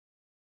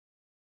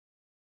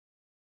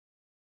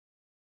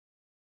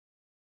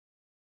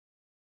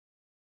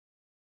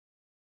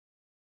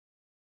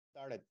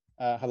Started.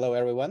 Hello,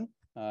 everyone.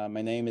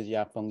 My name is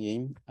Yafeng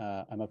Yin.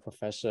 I'm a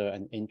professor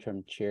and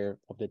interim chair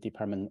of the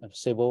Department of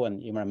Civil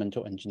and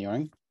Environmental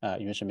Engineering,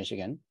 University of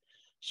Michigan.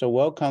 So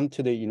welcome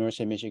to the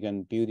University of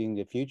Michigan Building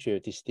the Future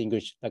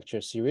Distinguished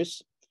Lecture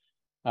Series.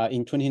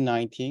 In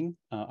 2019,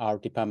 our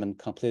department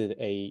completed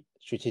a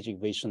strategic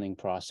visioning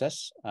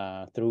process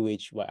through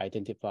which we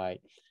identify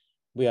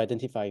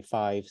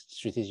 5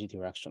 strategic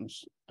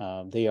directions.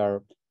 They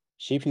are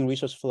shaping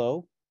resource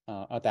flow,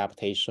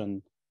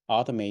 adaptation,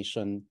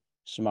 automation,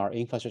 smart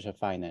infrastructure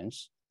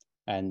finance,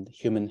 and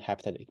human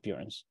habitat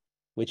experience,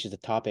 which is the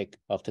topic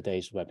of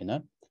today's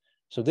webinar.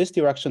 So this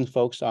direction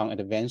focuses on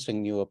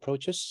advancing new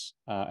approaches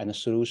and a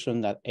solution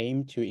that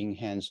aim to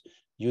enhance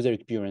user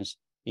experience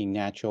in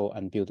natural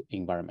and built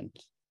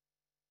environment.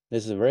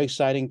 This is a very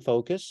exciting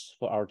focus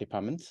for our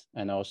department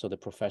and also the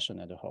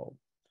profession as a whole.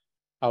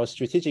 Our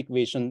strategic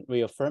vision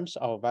reaffirms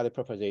our value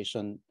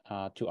proposition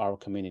to our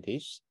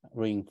communities,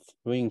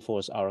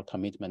 reinforce our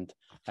commitment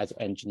as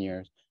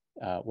engineers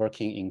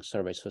working in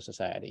service for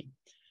society.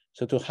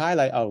 So to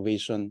highlight our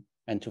vision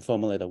and to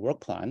formulate a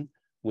work plan,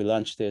 we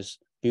launched this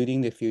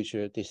Building the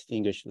Future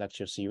Distinguished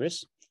Lecture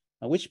Series,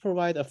 which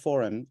provide a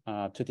forum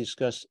to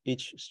discuss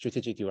each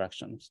strategic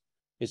directions.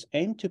 It's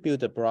aimed to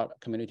build a broad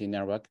community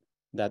network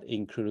that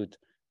include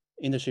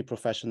industry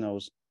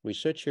professionals,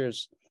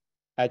 researchers,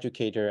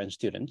 educators, and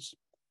students.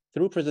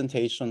 Through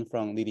presentation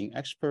from leading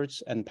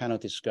experts and panel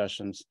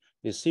discussions,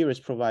 this series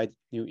provides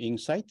new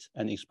insight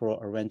and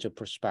explore a range of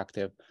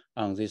perspectives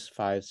on these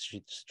 5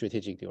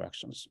 strategic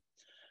directions.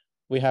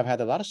 We have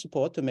had a lot of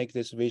support to make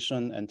this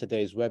vision and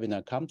today's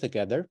webinar come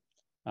together.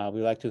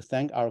 We'd like to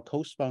thank our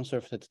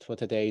co-sponsor for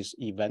today's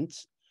event,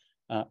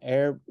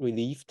 Air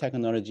Relief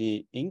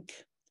Technology, Inc.,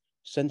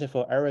 Center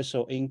for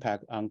Aerosol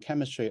Impact on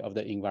Chemistry of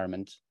the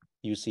Environment,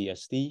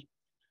 UCSD,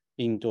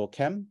 Indoor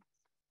Chem,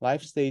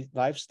 Life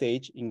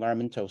Stage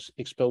Environmental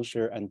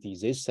Exposure and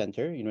Disease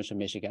Center, University of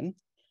Michigan.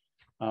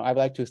 I'd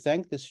like to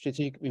thank the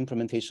Strategic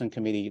Implementation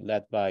Committee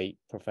led by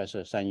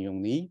Professor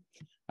San-Yung Lee.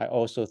 I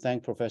also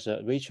thank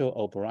Professor Rachel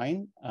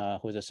O'Brien,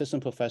 who is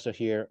assistant professor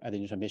here at the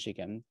University of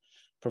Michigan.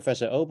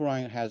 Professor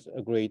O'Brien has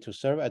agreed to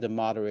serve as the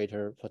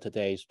moderator for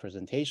today's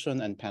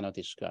presentation and panel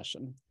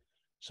discussion.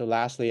 So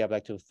lastly, I'd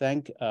like to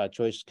thank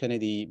Joyce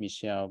Kennedy,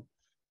 Michelle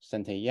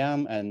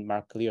Santayam, and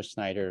Mark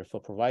Lear-Snyder for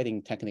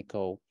providing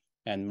technical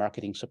and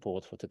marketing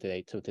support for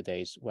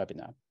today's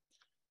webinar.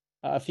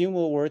 A few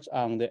more words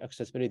on the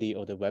accessibility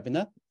of the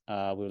webinar.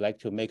 We would like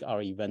to make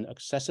our event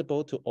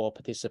accessible to all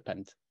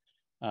participants.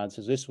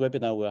 So this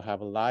webinar will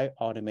have a live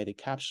automated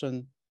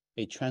caption.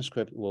 A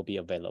transcript will be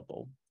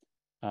available.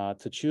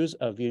 To choose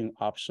a viewing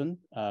option,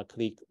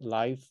 click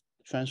live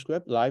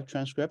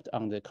transcript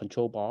on the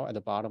control bar at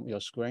the bottom of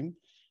your screen,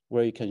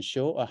 where you can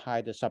show or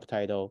hide the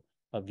subtitle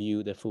or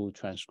view the full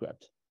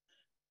transcript.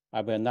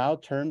 I will now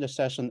turn the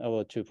session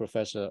over to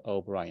Professor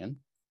O'Brien.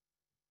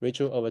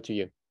 Rachel, over to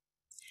you.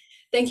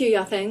 Thank you,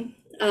 Yafeng.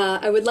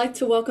 I would like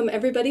to welcome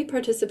everybody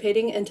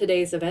participating in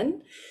today's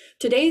event.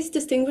 Today's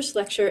distinguished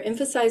lecture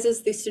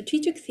emphasizes the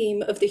strategic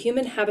theme of the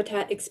human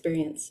habitat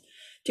experience.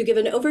 To give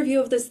an overview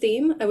of this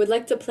theme, I would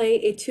like to play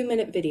a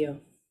 2-minute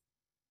video.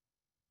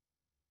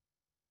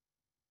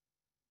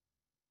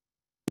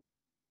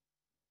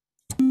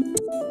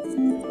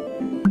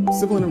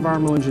 Civil and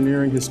environmental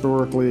engineering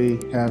historically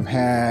have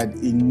had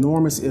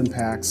enormous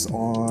impacts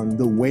on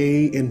the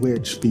way in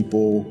which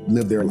people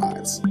live their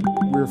lives.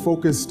 We're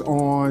focused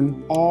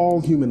on all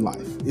human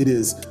life. It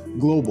is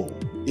global,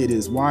 it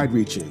is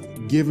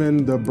wide-reaching,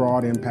 given the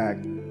broad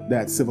impact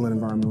that civil and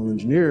environmental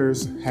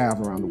engineers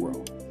have around the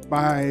world.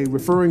 By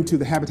referring to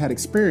the habitat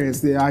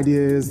experience, the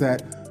idea is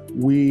that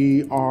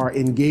we are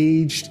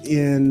engaged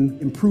in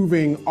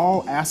improving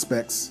all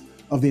aspects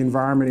of the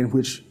environment in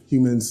which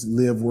humans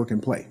live, work,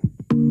 and play.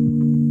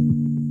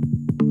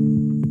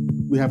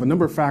 We have a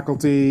number of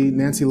faculty,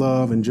 Nancy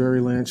Love and Jerry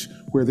Lynch,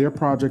 where their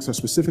projects are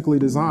specifically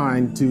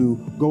designed to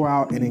go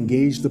out and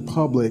engage the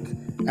public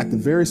at the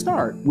very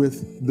start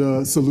with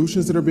the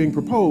solutions that are being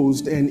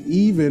proposed and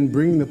even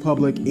bringing the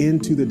public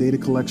into the data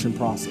collection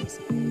process.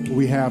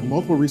 We have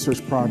multiple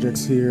research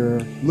projects here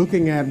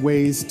looking at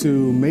ways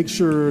to make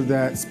sure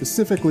that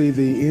specifically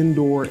the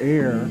indoor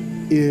air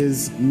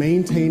is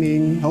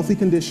maintaining healthy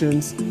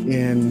conditions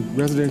in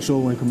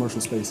residential and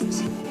commercial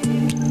spaces.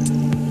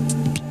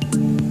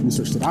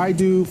 Research that I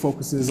do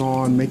focuses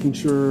on making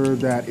sure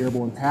that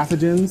airborne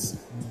pathogens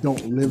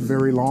don't live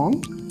very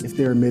long if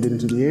they're emitted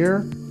into the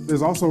air.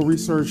 There's also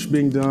research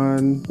being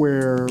done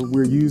where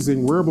we're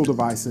using wearable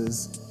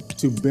devices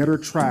to better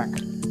track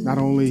not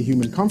only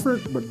human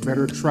comfort, but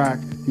better track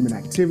human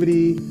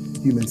activity,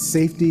 human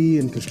safety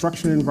in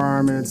construction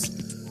environments.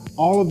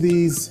 All of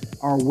these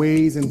are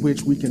ways in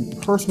which we can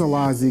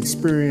personalize the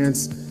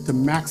experience to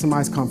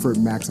maximize comfort,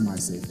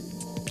 maximize safety.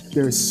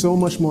 There is so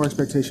much more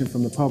expectation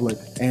from the public,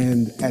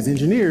 and as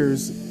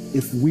engineers,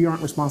 if we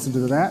aren't responsive to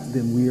that,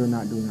 then we are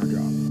not doing our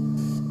job.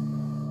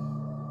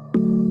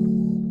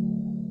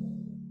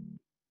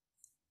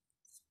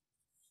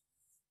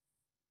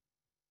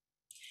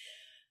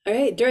 All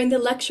right, during the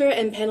lecture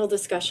and panel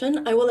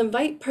discussion, I will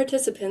invite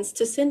participants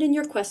to send in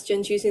your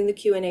questions using the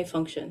Q&A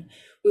function.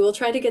 We will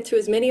try to get to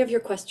as many of your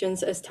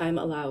questions as time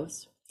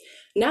allows.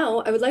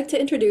 Now, I would like to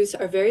introduce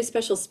our very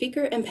special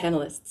speaker and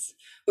panelists.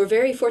 We're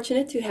very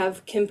fortunate to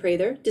have Kim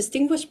Prather,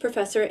 Distinguished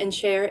Professor and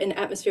Chair in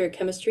Atmospheric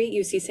Chemistry,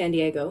 UC San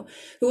Diego,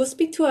 who will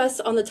speak to us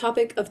on the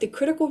topic of the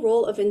critical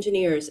role of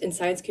engineers in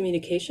science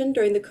communication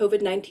during the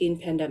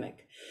COVID-19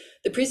 pandemic.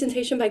 The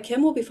presentation by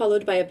Kim will be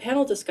followed by a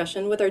panel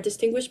discussion with our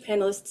distinguished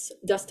panelists,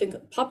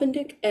 Dustin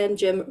Popendick and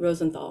Jim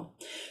Rosenthal.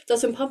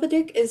 Dustin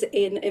Popendick is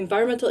an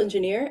environmental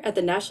engineer at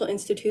the National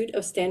Institute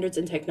of Standards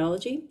and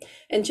Technology,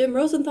 and Jim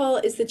Rosenthal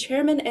is the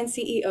chairman and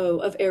CEO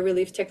of Air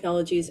Relief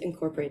Technologies,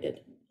 Incorporated.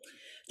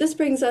 This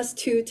brings us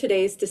to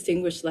today's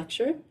distinguished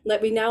lecture.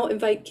 Let me now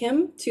invite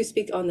Kim to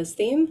speak on this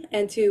theme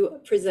and to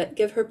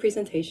give her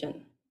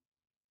presentation.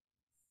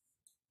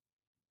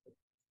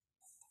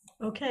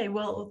 Okay,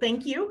 well,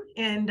 thank you.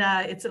 And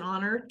it's an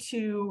honor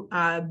to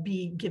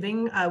be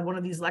giving one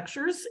of these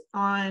lectures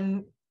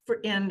and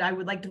I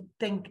would like to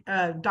thank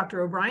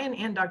Dr. O'Brien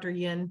and Dr.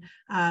 Yin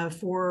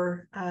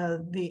for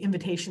the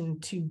invitation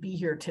to be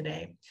here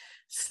today.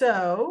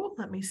 So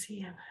let me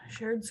see,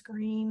 shared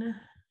screen,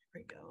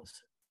 here it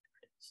goes.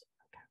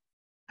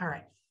 Okay. All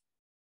right.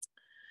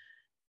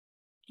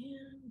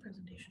 And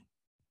presentation.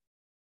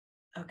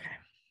 Okay,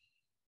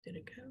 did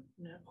it go?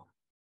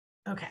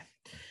 No. Okay.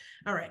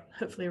 All right,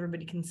 hopefully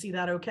everybody can see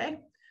that okay.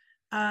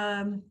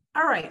 All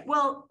right,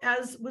 well,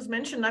 as was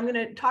mentioned, I'm going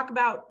to talk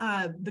about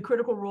the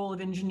critical role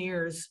of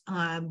engineers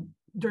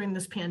during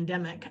this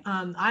pandemic.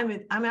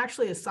 I'm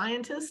actually a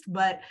scientist,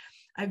 but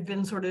I've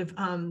been sort of,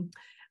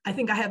 I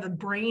think I have the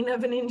brain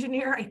of an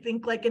engineer. I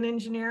think like an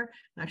engineer.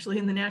 I'm actually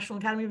in the National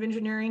Academy of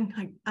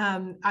Engineering.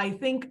 I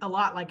think a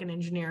lot like an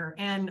engineer.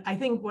 And I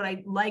think what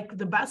I like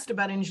the best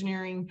about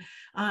engineering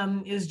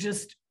is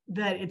just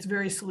that it's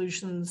very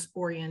solutions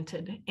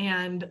oriented.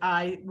 And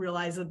I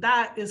realize that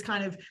that is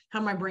kind of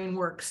how my brain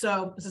works.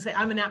 So as I say,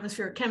 I'm an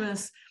atmospheric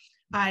chemist.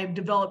 I've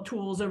developed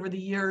tools over the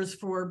years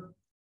for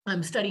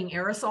studying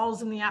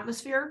aerosols in the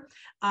atmosphere.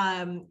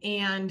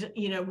 And,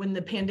 you know, when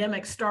the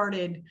pandemic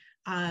started,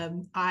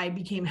 I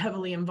became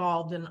heavily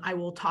involved, and I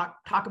will talk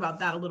about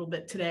that a little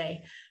bit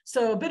today.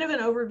 So a bit of an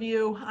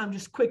overview,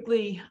 just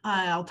quickly,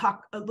 I'll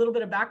talk a little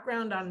bit of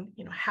background on,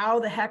 you know, how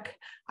the heck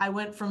I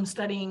went from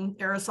studying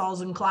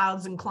aerosols and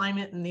clouds and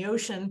climate and the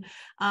ocean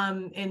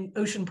and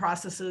ocean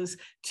processes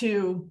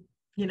to,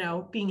 you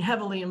know, being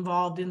heavily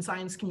involved in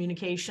science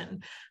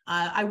communication.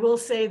 I will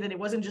say that it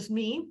wasn't just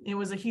me. It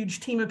was a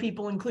huge team of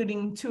people,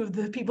 including two of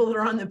the people that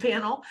are on the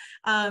panel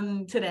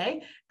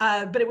today.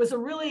 But it was a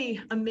really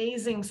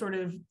amazing sort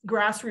of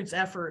grassroots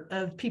effort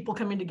of people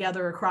coming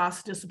together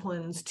across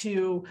disciplines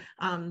to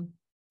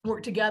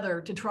work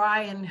together to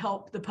try and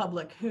help the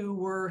public who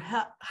were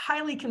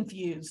highly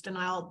confused. And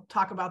I'll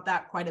talk about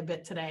that quite a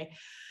bit today.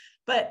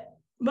 But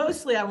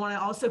mostly, I want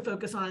to also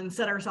focus on and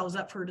set ourselves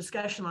up for a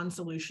discussion on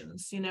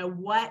solutions. You know,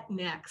 what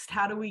next?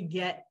 How do we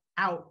get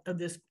out of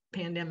this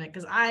pandemic?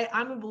 Because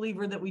I'm a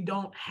believer that we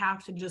don't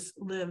have to just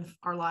live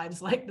our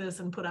lives like this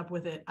and put up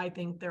with it. I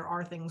think there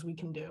are things we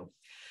can do.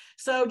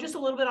 So just a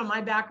little bit on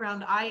my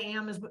background. I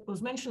am, as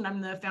was mentioned, I'm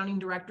the founding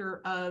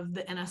director of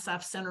the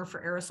NSF Center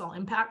for Aerosol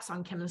Impacts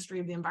on Chemistry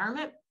of the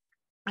Environment.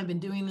 I've been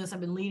doing this,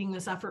 I've been leading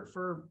this effort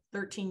for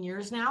 13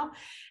 years now,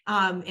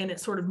 and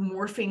it's sort of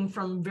morphing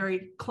from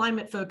very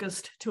climate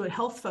focused to a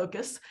health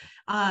focus.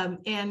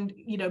 And,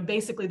 you know,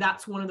 basically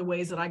that's one of the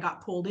ways that I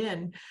got pulled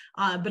in,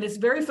 but it's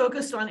very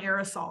focused on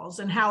aerosols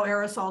and how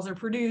aerosols are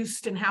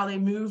produced and how they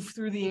move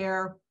through the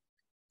air.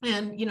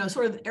 And, you know,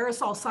 sort of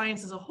aerosol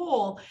science as a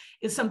whole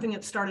is something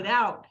that started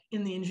out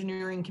in the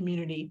engineering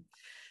community.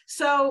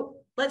 So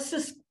let's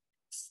just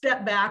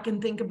step back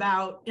and think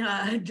about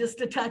just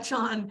to touch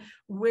on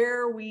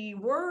where we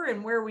were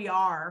and where we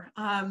are.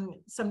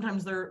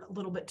 Sometimes they're a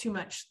little bit too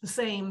much the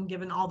same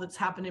given all that's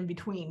happened in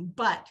between.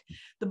 But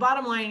the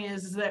bottom line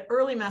is that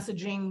early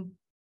messaging,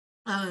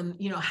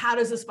 you know, how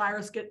does this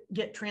virus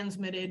get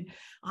transmitted?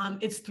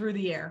 It's through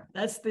the air.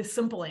 That's the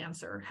simple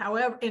answer.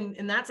 However,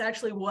 and that's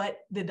actually what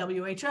the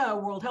WHO,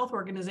 World Health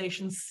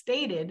Organization,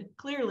 stated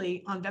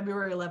clearly on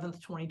February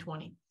 11th,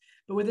 2020.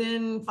 But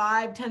within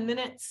 5-10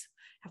 minutes,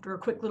 after a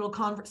quick little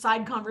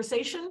side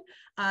conversation,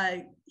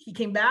 he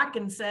came back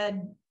and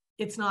said,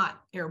 it's not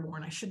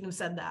airborne. I shouldn't have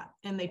said that.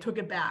 And they took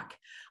it back.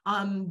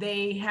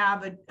 They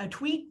have a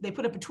tweet. They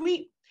put up a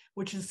tweet,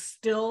 which is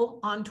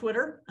still on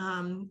Twitter,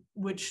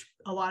 which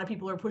a lot of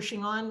people are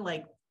pushing on,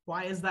 like,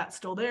 why is that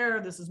still there?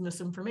 This is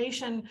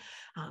misinformation.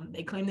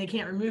 They claim they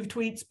can't remove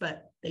tweets,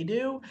 but they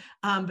do.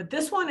 But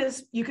this one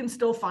is, you can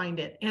still find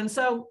it. And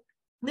so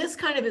this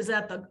kind of is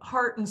at the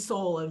heart and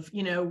soul of,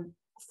 you know,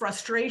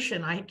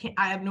 frustration, I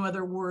have no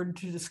other word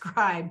to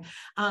describe,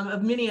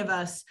 of many of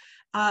us,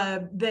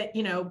 that,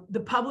 you know,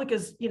 the public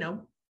is, you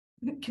know,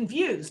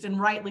 confused, and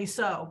rightly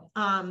so,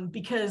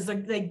 because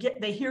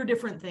they hear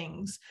different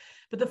things.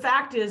 But the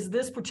fact is,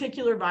 this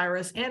particular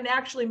virus, and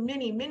actually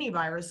many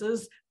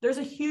viruses, there's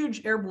a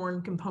huge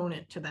airborne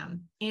component to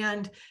them.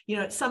 And,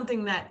 it's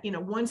something that,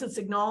 once it's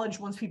acknowledged,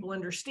 once people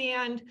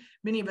understand,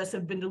 many of us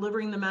have been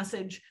delivering the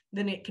message,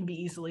 then it can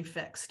be easily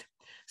fixed.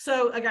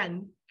 So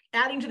again,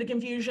 adding to the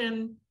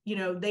confusion,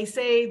 they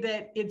say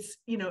that it's,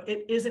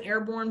 it isn't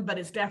airborne, but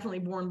it's definitely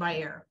borne by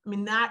air. I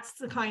mean, that's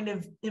the kind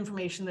of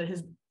information that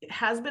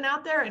has been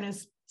out there and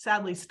is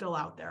sadly still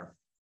out there.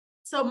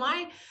 So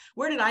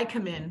where did I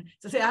come in?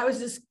 So say I was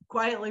just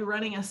quietly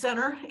running a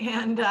center,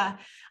 and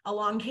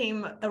along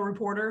came a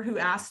reporter who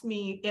asked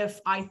me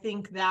if I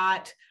think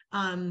that,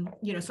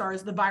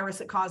 SARS, the virus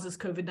that causes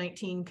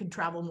COVID-19, could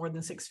travel more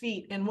than 6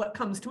 feet. And what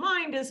comes to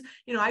mind is,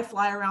 I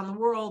fly around the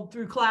world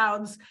through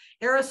clouds.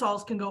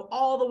 Aerosols can go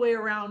all the way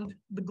around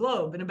the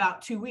globe in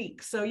about 2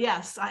 weeks. So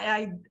yes,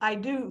 I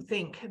do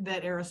think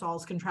that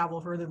aerosols can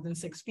travel further than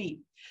 6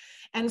 feet.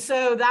 And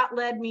so that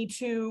led me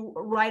to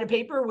write a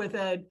paper with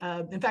an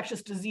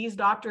infectious disease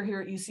doctor here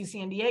at UC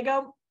San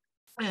Diego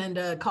and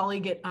a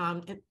colleague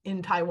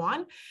in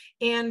Taiwan.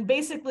 And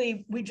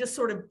basically, we just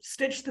sort of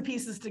stitched the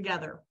pieces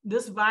together.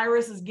 This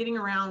virus is getting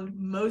around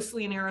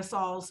mostly in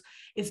aerosols.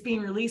 It's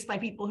being released by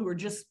people who are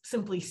just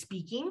simply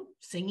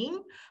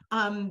singing.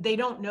 They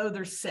don't know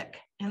they're sick.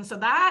 And so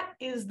that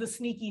is the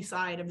sneaky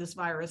side of this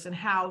virus and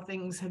how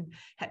things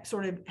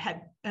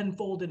had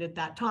unfolded at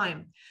that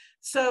time.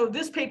 So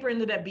this paper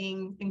ended up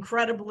being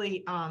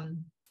incredibly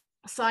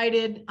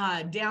cited,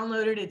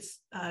 downloaded. It's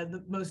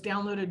the most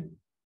downloaded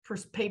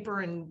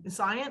paper in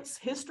science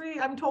history,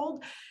 I'm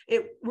told.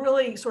 It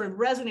really sort of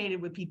resonated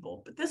with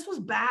people. But this was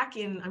back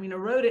in, I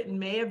wrote it in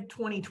May of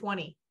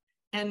 2020,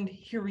 and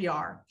here we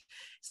are.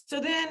 So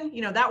then,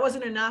 that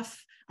wasn't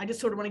enough. I just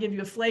sort of want to give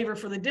you a flavor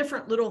for the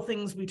different little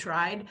things we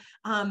tried.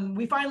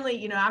 We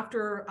finally,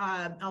 after,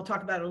 I'll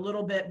talk about it a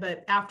little bit,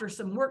 but after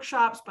some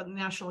workshops by the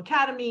National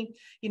Academy,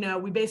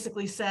 we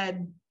basically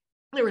said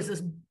there was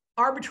this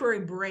arbitrary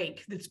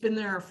break that's been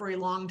there for a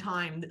long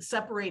time that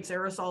separates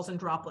aerosols and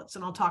droplets,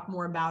 and I'll talk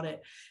more about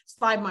it. It's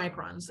 5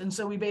 microns. And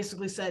so we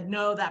basically said,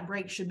 no, that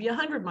break should be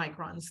 100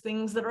 microns.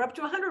 Things that are up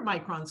to 100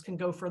 microns can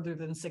go further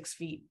than 6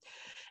 feet.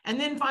 And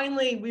then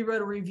finally, we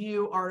wrote a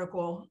review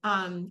article,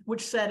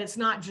 which said it's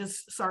not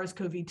just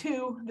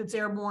SARS-CoV-2 that's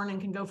airborne and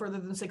can go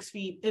further than 6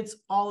 feet. It's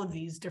all of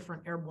these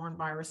different airborne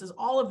viruses.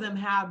 All of them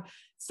have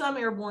some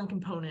airborne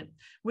component,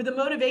 with the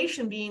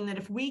motivation being that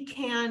if we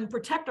can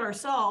protect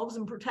ourselves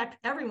and protect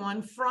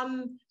everyone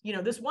from,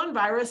 this one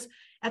virus,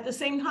 at the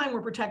same time,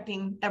 we're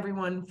protecting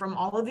everyone from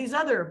all of these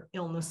other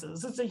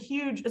illnesses.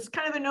 It's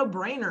kind of a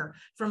no-brainer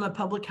from a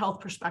public health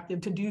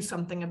perspective to do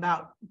something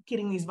about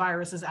getting these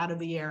viruses out of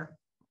the air.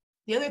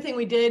 The other thing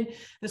we did,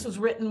 this was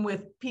written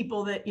with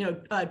people that,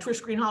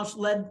 Trish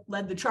Greenhalgh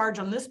led the charge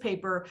on this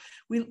paper.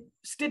 We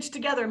stitched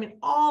together,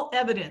 all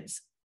evidence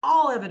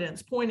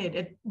pointed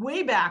at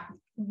way back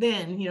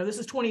then, this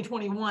is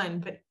 2021,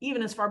 but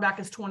even as far back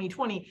as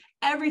 2020,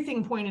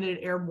 everything pointed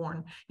at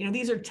airborne.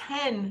 These are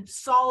 10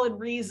 solid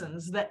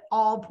reasons that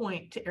all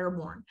point to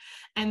airborne.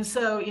 And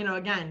so,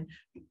 again,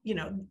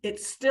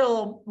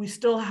 we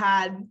still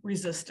had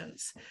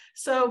resistance.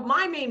 So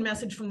my main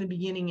message from the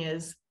beginning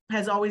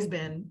has always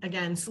been,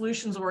 again,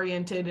 solutions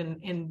oriented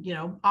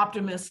and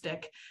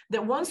optimistic,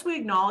 that once we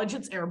acknowledge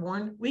it's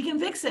airborne, we can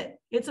fix it.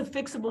 It's a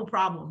fixable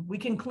problem. We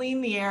can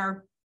clean the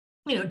air.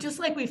 Just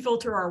like we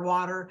filter our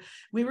water,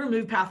 we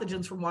remove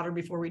pathogens from water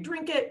before we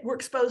drink it. We're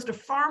exposed to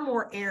far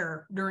more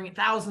air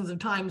thousands of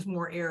times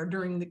more air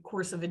during the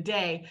course of a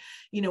day.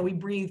 We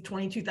breathe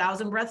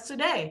 22,000 breaths a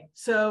day.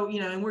 So,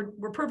 and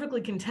we're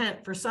perfectly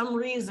content for some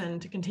reason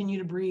to continue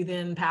to breathe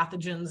in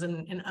pathogens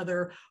and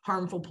other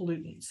harmful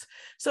pollutants.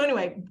 So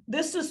anyway,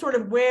 this is sort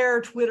of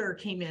where Twitter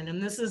came in.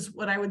 And this is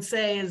what I would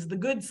say is the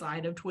good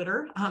side of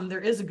Twitter. There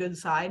is a good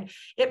side.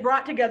 It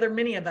brought together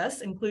many of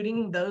us,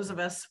 including those of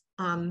us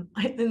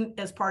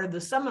as part of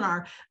the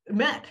seminar,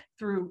 met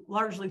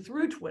largely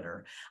through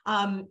Twitter.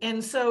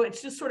 And so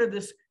it's just sort of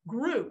this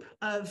group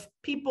of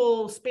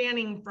people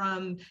spanning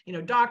from,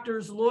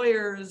 doctors,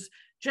 lawyers,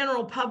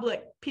 general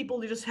public, people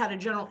who just had a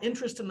general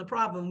interest in the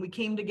problem. We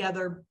came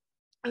together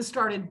and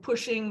started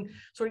pushing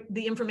sort of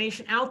the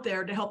information out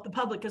there to help the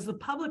public, because the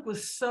public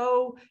was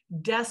so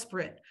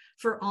desperate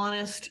for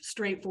honest,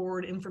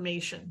 straightforward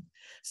information.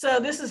 So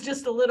this is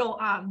just a little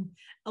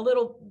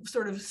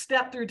sort of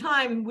step through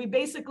time. We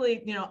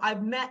basically,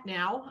 I've met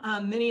now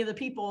many of the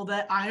people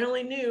that I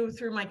only knew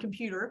through my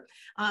computer.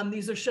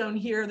 These are shown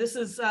here. This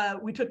is,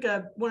 we took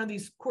one of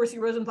these Corsi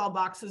Rosenthal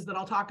boxes that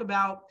I'll talk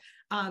about.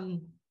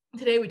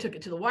 Today, we took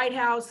it to the White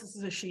House. This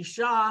is Ashish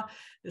Shah.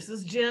 This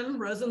is Jim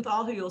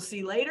Rosenthal, who you'll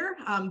see later.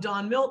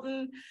 Don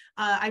Milton.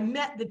 I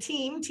met the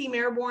Team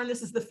Airborne.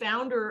 This is the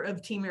founder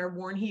of Team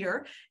Airborne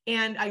here.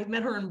 And I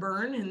met her in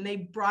Bern, and they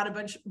brought a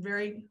bunch of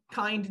very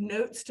kind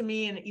notes to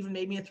me and even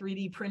made me a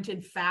 3D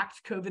printed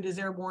fact, COVID is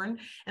airborne.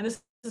 And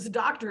this is a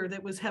doctor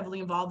that was heavily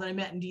involved that I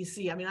met in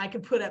DC. I mean, I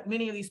could put up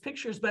many of these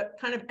pictures, but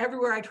kind of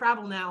everywhere I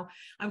travel now,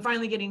 I'm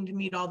finally getting to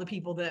meet all the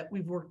people that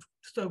we've worked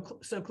so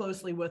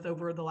closely with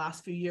over the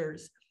last few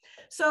years.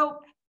 So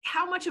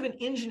how much of an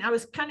engine, I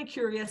was kind of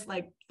curious,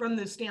 like from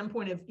the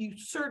standpoint of you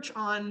search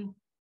on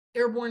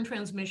airborne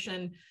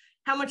transmission,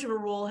 how much of a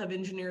role have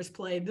engineers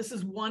played? This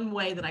is one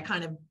way that I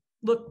kind of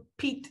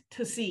peeked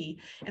to see.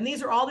 And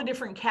these are all the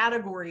different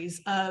categories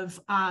of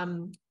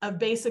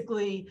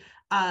basically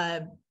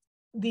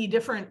the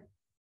different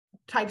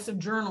types of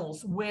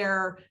journals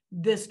where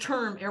this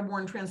term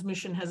airborne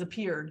transmission has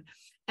appeared.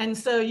 And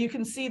so you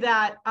can see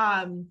that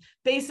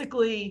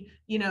basically,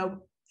 you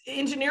know,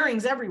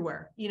 engineering's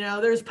everywhere. You know,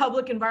 there's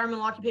public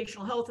environmental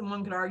occupational health, and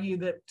one could argue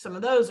that some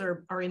of those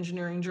are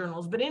engineering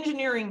journals, but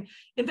engineering,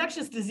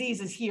 infectious disease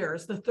is here.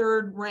 It's the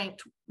third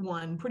ranked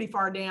one, pretty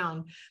far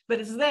down, but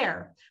it's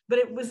there. But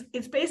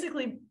it's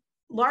basically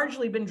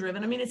largely been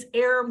driven. I mean, it's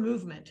air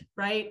movement,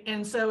 right?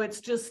 And so it's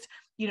just,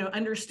 you know,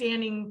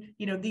 understanding,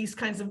 you know, these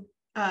kinds of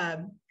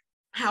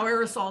how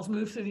aerosols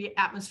move through the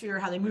atmosphere,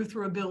 how they move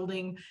through a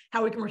building,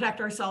 how we can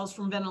protect ourselves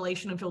from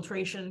ventilation and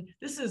filtration.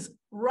 This is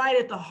right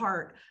at the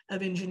heart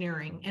of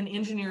engineering, and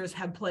engineers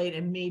have played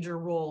a major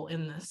role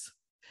in this.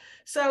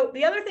 So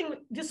the other thing,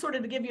 just sort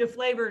of to give you a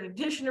flavor, in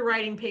addition to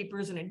writing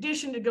papers, in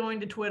addition to going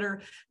to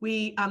Twitter,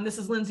 this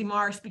is Lindsay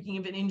Marr, speaking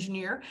of an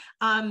engineer.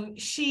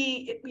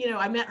 She, you know,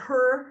 I met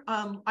her,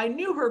 I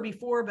knew her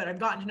before, but I've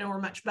gotten to know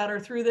her much better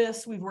through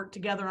this. We've worked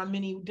together on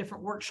many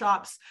different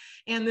workshops,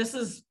 and this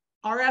is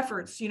our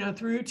efforts, you know,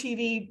 through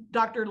TV.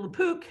 Dr.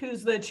 LePuc,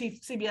 who's the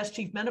CBS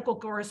chief medical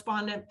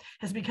correspondent,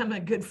 has become a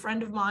good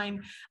friend of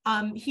mine.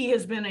 He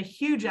has been a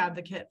huge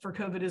advocate for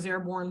COVID is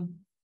airborne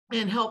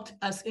and helped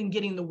us in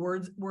getting the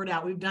word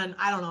out. We've done,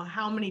 I don't know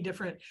how many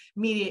different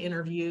media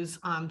interviews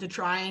to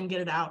try and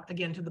get it out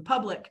again to the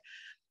public.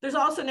 There's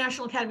also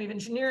National Academy of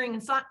Engineering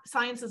and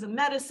Sciences and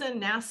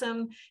Medicine.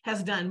 NASM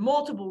has done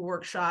multiple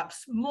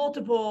workshops,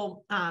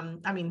 multiple,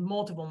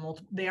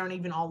 they aren't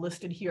even all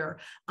listed here.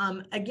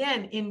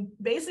 Again, in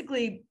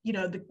basically, you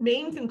know, the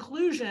main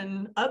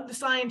conclusion of the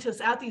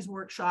scientists at these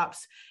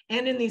workshops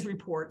and in these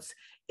reports,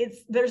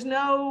 there's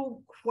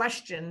no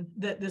question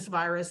that this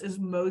virus is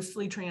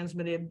mostly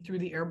transmitted through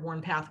the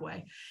airborne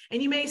pathway.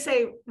 And you may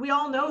say, we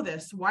all know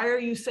this, why are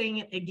you saying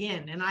it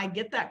again? And I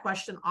get that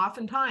question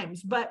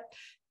oftentimes, but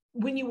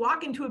when you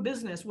walk into a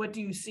business, what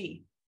do you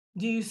see?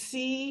 Do you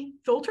see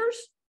filters,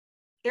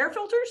 air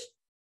filters,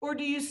 or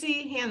do you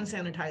see hand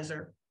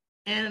sanitizer?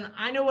 And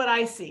I know what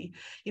I see.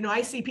 You know,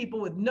 I see people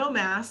with no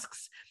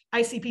masks.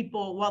 I see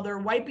people while they're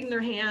wiping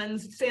their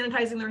hands,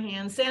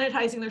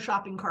 sanitizing their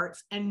shopping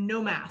carts, and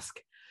no mask.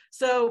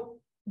 So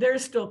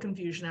there's still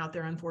confusion out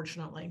there,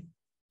 unfortunately.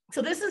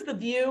 So this is the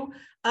view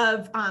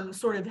of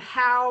sort of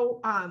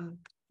how,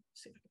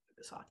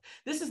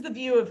 this is the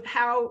view of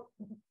how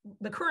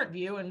the current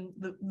view, and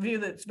the view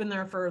that's been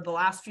there for the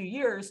last few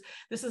years.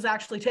 This is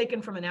actually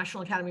taken from a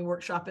National Academy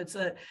workshop. It's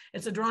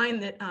a drawing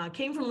that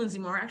came from Lindsay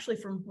Marr, actually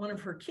from one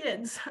of her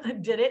kids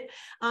did it.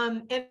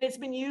 And it's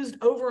been used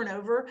over and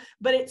over,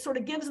 but it sort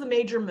of gives the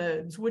major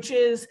modes, which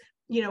is,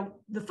 you know,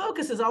 the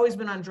focus has always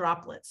been on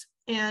droplets.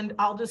 And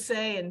I'll just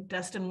say, and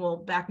Destin will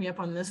back me up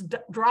on this,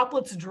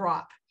 droplets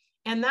drop.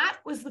 And that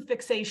was the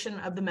fixation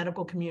of the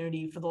medical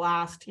community for the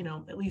last, you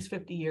know, at least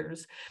 50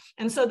 years.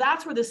 And so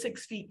that's where the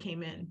 6 feet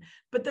came in.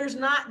 But there's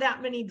not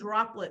that many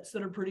droplets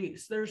that are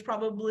produced. There's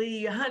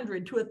probably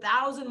 100 to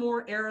 1,000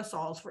 more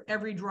aerosols for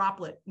every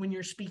droplet when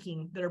you're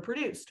speaking that are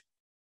produced.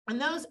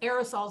 And those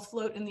aerosols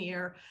float in the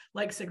air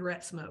like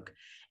cigarette smoke.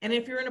 And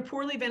if you're in a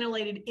poorly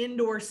ventilated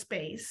indoor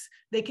space,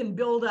 they can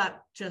build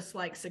up just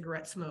like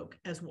cigarette smoke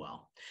as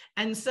well.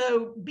 And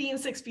so being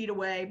 6 feet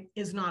away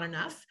is not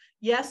enough.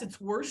 Yes, it's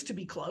worse to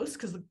be close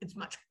because it's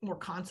much more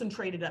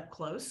concentrated up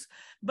close.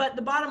 But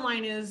the bottom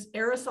line is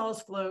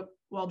aerosols float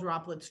while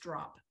droplets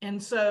drop.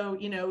 And so,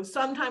 you know,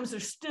 sometimes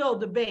there's still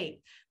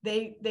debate.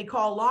 They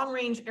call long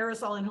range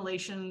aerosol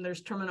inhalation,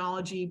 there's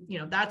terminology, you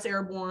know, that's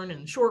airborne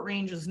and short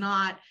range is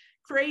not.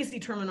 Crazy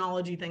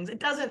terminology things. It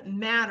doesn't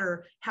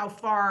matter how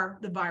far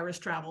the virus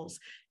travels.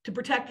 To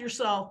protect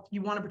yourself,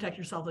 you want to protect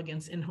yourself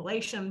against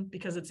inhalation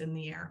because it's in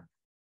the air.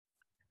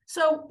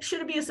 So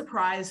should it be a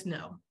surprise?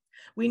 No.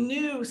 We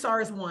knew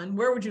SARS-1.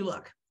 Where would you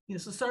look?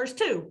 This is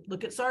SARS-2.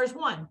 Look at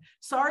SARS-1.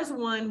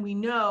 SARS-1, we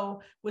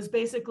know, was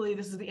basically,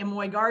 this is the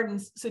Amoy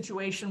Gardens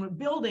situation with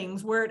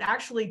buildings where it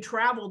actually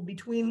traveled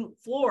between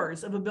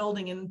floors of a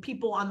building and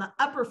people on the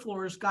upper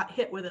floors got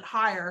hit with it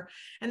higher.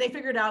 And they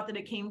figured out that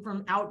it came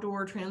from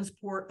outdoor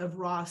transport of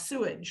raw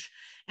sewage.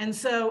 And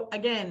so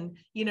again,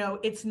 you know,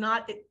 it's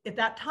not, at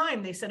that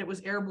time, they said it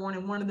was airborne.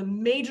 And one of the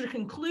major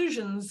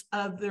conclusions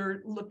of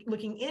their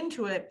looking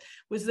into it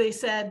was they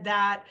said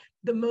that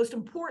the most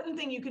important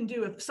thing you can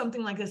do if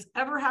something like this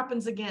ever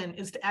happens again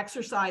is to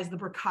exercise the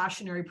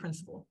precautionary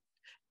principle,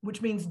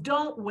 which means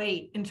don't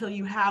wait until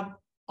you have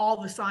all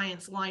the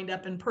science lined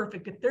up and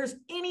perfect. If there's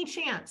any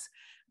chance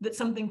that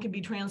something could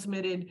be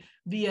transmitted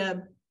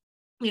via,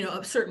 you know,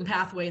 a certain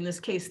pathway, in this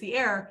case, the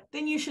air,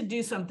 then you should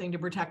do something to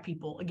protect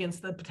people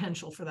against the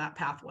potential for that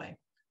pathway.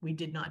 We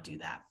did not do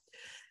that.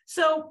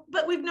 So,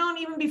 but we've known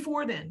even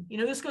before then,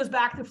 this goes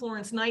back to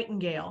Florence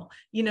Nightingale,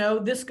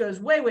 this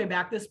goes way, way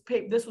back.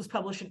 This was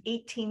published in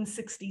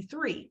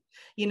 1863.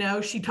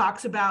 She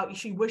talks about,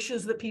 she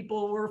wishes that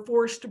people were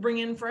forced to bring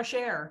in fresh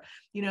air,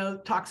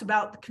 talks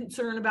about the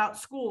concern about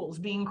schools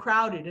being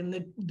crowded and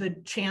the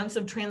chance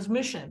of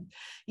transmission,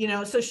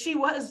 so she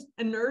was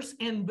a nurse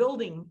and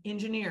building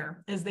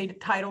engineer, as they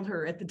titled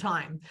her at the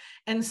time.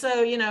 And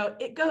so,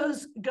 it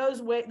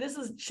goes way,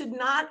 should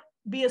not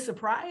be a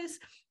surprise.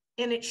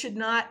 And it should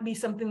not be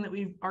something that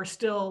we are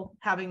still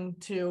having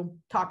to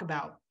talk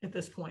about at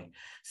this point.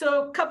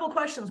 So a couple of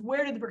questions.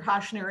 Where did the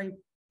precautionary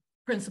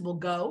principle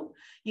go?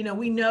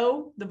 We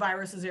know the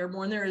virus is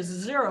airborne. There is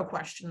zero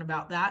question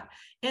about that.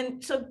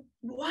 And so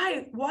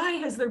why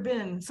has there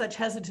been such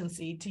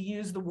hesitancy to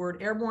use the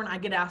word airborne? I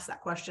get asked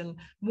that question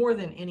more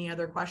than any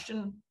other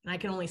question, and I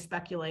can only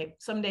speculate.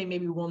 Someday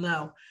maybe we'll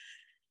know.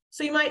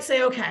 So you might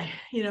say, okay,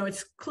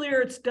 it's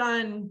clear, it's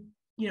done,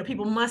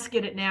 people must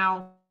get it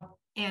now.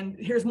 And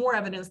here's more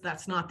evidence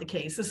that's not the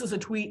case. This is a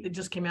tweet that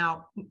just came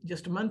out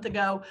just a month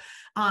ago,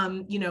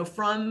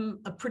 from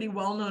a pretty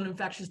well-known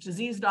infectious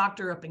disease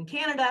doctor up in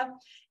Canada.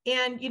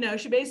 And,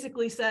 she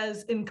basically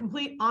says, in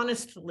complete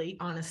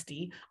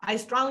honesty, I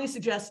strongly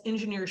suggest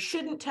engineers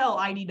shouldn't tell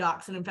ID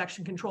docs and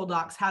infection control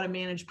docs how to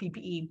manage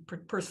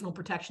PPE, personal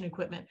protection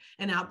equipment,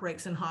 and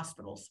outbreaks in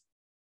hospitals.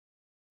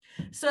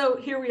 So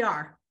here we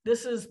are.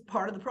 This is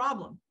part of the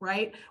problem,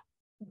 right?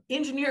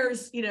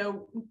 Engineers,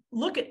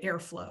 look at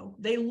airflow.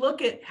 They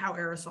look at how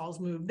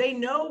aerosols move. They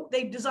know,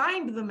 they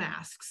designed the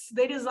masks.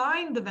 They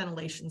designed the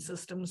ventilation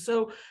systems.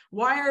 So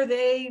why are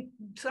they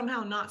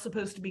somehow not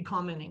supposed to be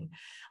commenting?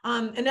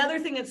 Another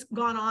thing that's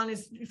gone on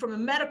is, from a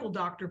medical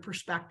doctor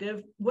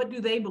perspective, what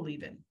do they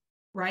believe in,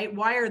 right?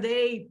 Why are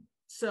they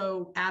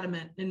so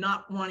adamant in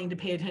not wanting to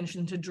pay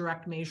attention to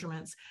direct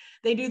measurements?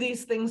 They do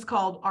these things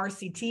called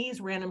RCTs,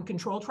 random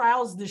control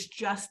trials. This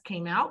just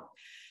came out.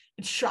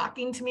 It's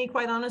shocking to me,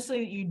 quite honestly,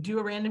 that you do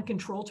a random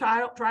control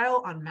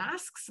trial on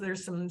masks.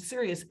 There's some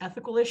serious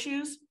ethical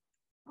issues.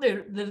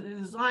 The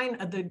design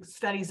of the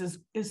studies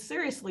is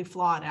seriously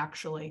flawed,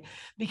 actually,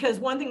 because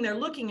one thing they're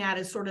looking at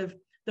is sort of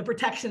the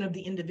protection of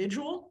the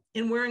individual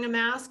in wearing a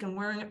mask and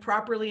wearing it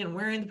properly and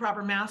wearing the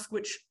proper mask,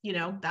 which,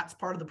 that's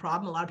part of the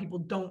problem. A lot of people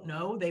don't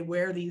know. They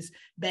wear these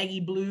baggy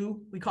blue,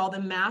 we call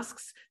them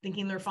masks,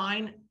 thinking they're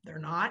fine. They're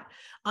not.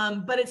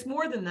 But it's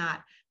more than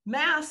that.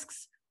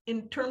 Masks,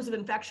 in terms of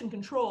infection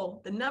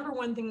control, the number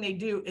one thing they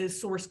do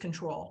is source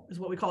control, is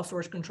what we call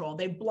source control.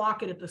 They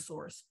block it at the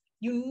source.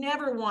 You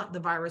never want the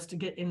virus to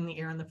get in the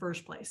air in the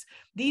first place.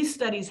 These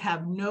studies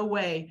have no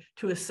way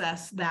to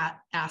assess that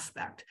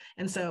aspect.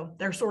 And so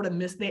they're sort of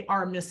they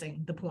are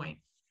missing the point.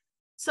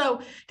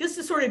 So just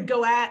to sort of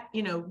go at,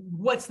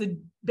 what's the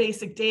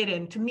basic data?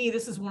 And to me,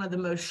 this is one of the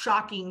most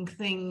shocking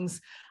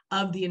things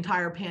of the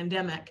entire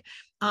pandemic.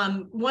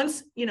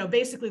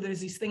 Basically there's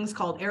these things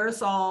called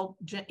aerosol,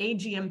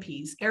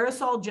 AGMPs,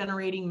 aerosol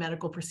generating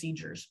medical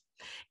procedures.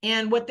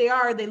 And what they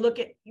are, they look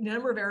at the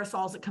number of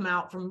aerosols that come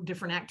out from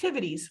different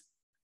activities.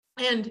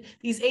 And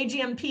these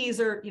AGMPs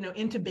are,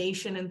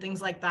 intubation and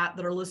things like that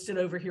are listed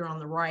over here on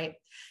the right.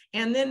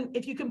 And then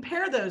if you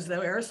compare those,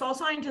 though, aerosol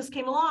scientists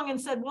came along and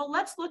said, well,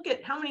 let's look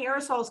at how many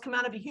aerosols come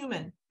out of a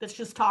human that's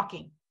just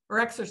talking or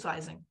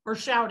exercising or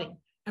shouting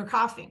or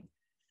coughing.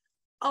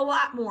 A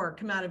lot more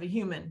come out of a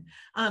human,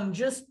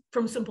 just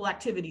from simple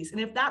activities. And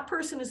if that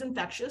person is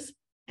infectious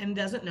and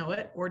doesn't know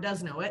it or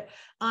does know it,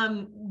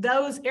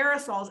 those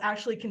aerosols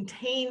actually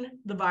contain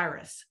the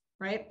virus,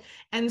 right?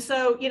 And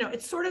so,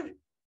 it's sort of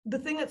the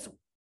thing that's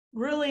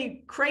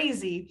really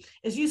crazy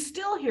is you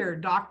still hear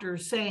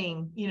doctors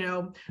saying,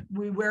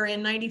 we wear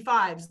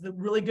N95s, the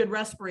really good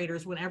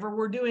respirators, whenever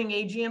we're doing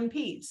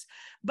AGMPs.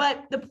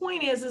 But the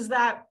point is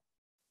that,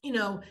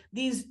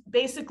 these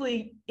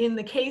basically, in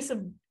the case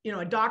of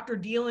a doctor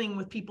dealing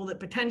with people that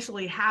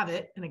potentially have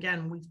it, and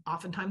again, we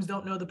oftentimes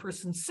don't know the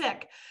person's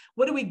sick,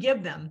 what do we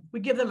give them? We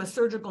give them a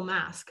surgical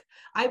mask.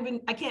 I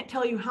can't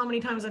tell you how many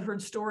times I've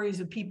heard stories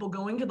of people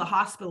going to the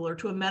hospital or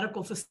to a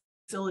medical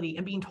facility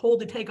and being told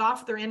to take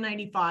off their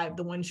N95,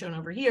 the one shown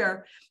over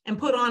here, and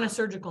put on a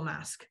surgical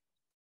mask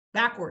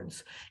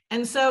backwards.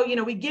 And so,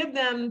 we give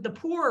them the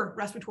poor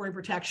respiratory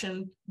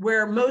protection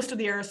where most of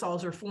the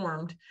aerosols are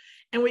formed,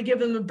 and we give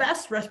them the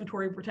best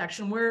respiratory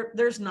protection where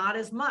there's not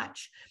as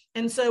much.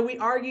 And so we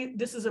argue,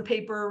 this is a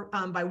paper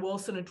by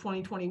Wilson in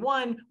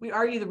 2021, we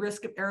argue the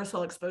risk of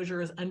aerosol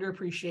exposure is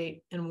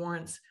underappreciated and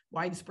warrants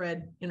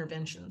widespread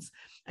interventions.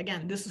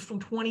 Again, this is from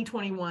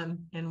 2021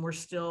 and we're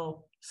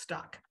still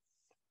stuck.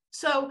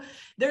 So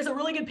there's a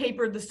really good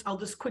paper, I'll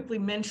just quickly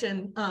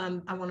mention,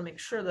 I want to make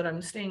sure that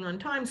I'm staying on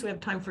time so we have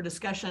time for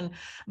discussion.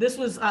 This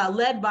was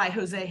led by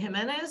Jose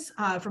Jimenez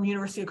from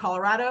University of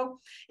Colorado.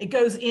 It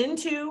goes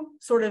into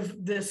sort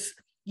of this,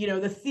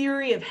 the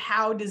theory of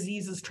how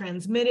disease is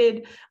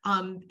transmitted.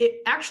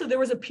 There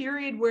was a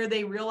period where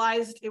they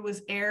realized it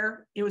was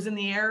air, it was in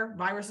the air,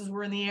 viruses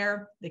were in the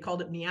air. They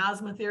called it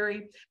miasma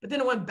theory, but then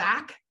it went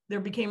back. There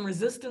became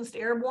resistance to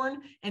airborne,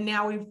 and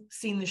now we've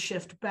seen the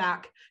shift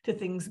back to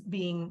things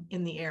being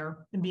in the air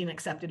and being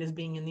accepted as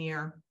being in the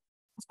air.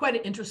 It's quite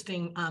an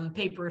interesting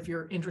paper if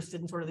you're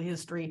interested in sort of the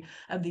history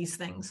of these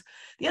things.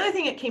 The other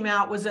thing that came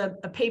out was a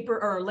paper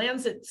or a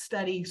Lancet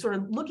study sort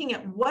of looking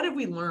at what have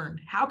we learned?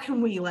 How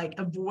can we like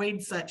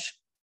avoid such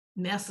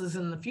messes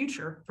in the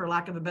future, for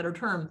lack of a better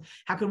term?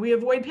 How could we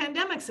avoid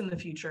pandemics in the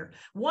future?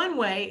 One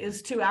way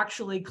is to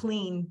actually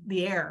clean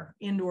the air,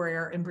 indoor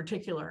air in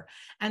particular.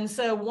 And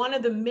so one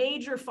of the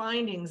major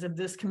findings of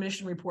this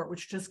commission report,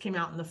 which just came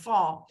out in the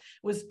fall,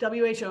 was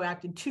WHO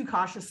acted too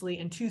cautiously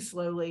and too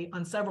slowly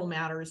on several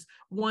matters.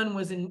 One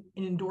was in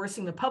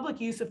endorsing the public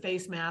use of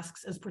face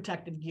masks as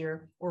protective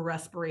gear or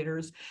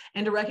respirators,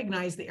 and to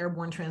recognize the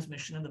airborne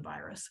transmission of the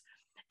virus.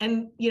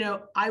 And, you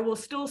know, I will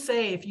still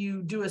say, if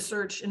you do a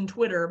search in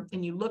Twitter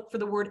and you look for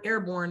the word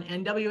airborne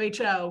and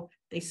WHO,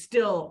 they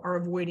still are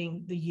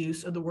avoiding the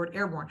use of the word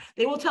airborne.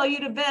 They will tell you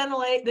to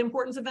ventilate, the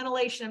importance of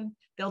ventilation.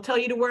 They'll tell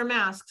you to wear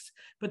masks,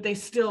 but they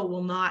still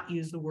will not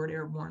use the word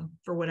airborne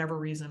for whatever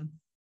reason.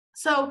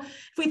 So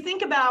if we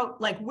think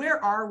about like,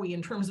 where are we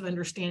in terms of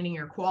understanding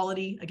air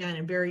quality? Again,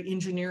 a very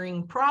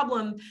engineering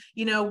problem.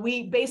 You know,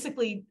 we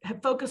basically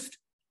have focused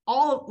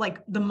all like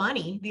the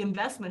money, the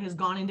investment has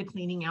gone into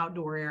cleaning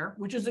outdoor air,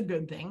 which is a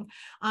good thing.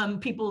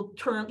 People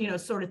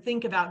sort of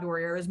think of outdoor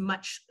air as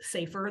much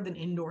safer than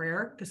indoor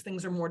air because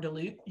things are more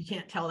dilute. You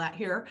can't tell that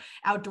here.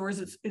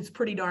 Outdoors, it's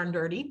pretty darn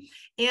dirty.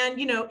 And,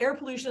 you know, air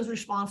pollution is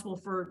responsible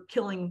for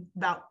killing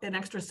about an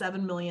extra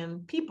 7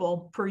 million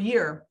people per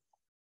year.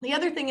 The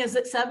other thing is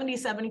that 70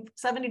 to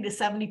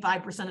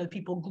 75% of the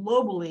people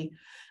globally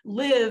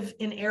live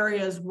in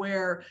areas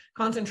where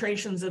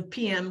concentrations of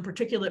PM,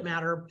 particulate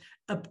matter,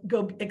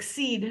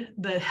 exceed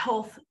the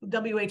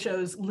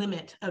WHO's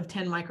limit of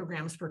 10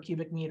 micrograms per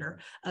cubic meter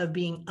of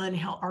being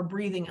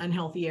breathing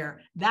unhealthy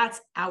air. That's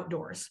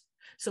outdoors.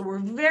 So we're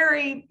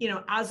very, you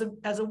know, as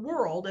a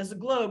world, as a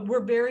globe,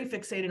 we're very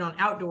fixated on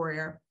outdoor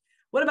air.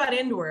 What about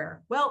indoor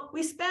air? Well,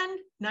 we spend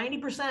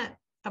 90%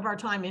 of our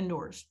time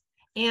indoors.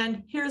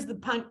 And here's the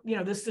punch, you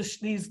know,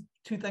 these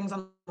two things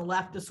on the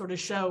left to sort of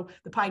show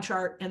the pie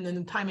chart, and then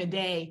the time of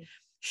day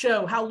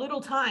show how little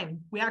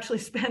time we actually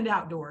spend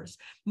outdoors.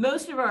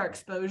 Most of our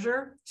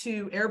exposure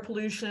to air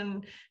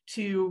pollution,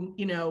 to,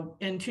 you know,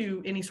 and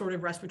to any sort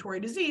of respiratory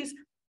disease,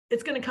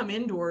 it's going to come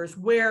indoors,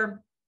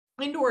 where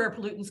indoor air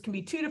pollutants can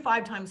be 2 to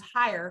 5 times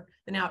higher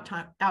than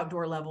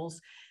outdoor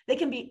levels. They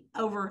can be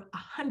over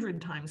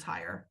 100 times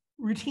higher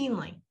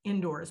routinely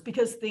indoors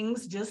because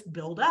things just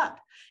build up.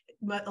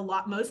 But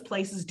most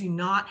places do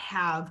not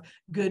have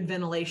good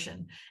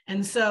ventilation.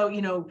 And so,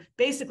 you know,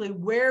 basically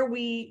what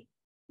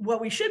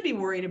we should be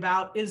worried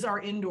about is our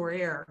indoor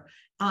air.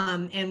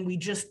 And we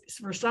just,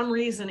 for some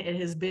reason, it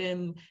has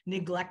been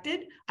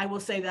neglected. I will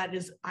say that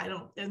I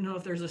don't know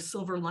if there's a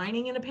silver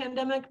lining in a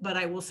pandemic, but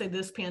I will say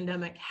this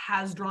pandemic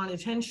has drawn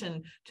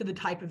attention to the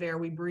type of air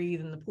we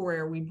breathe and the poor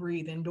air we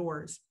breathe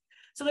indoors.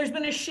 So there's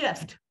been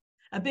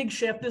a big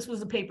shift. This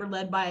was a paper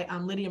led by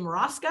Lydia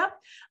Moroska,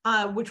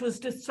 which was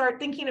to start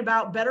thinking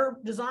about better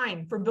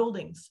design for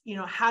buildings. You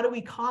know, how do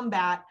we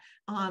combat,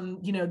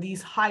 you know,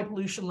 these high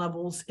pollution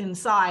levels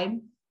inside,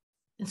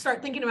 and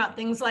start thinking about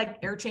things like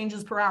air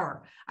changes per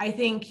hour. I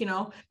think, you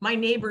know, my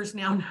neighbors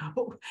now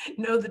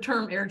know the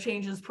term air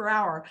changes per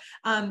hour.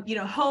 You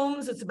know,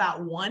 homes, it's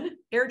about 1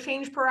 air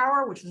change per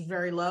hour, which is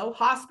very low.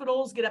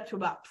 Hospitals get up to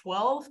about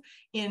 12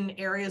 in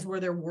areas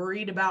where they're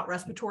worried about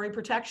respiratory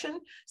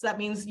protection. So that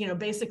means, you know,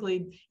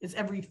 basically it's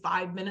every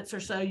 5 minutes or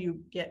so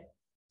you get,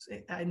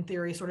 in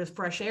theory, sort of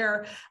fresh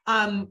air.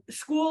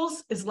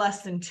 Schools is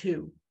less than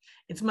 2.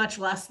 It's much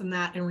less than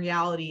that in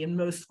reality in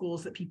most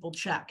schools that people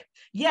check.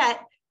 Yet,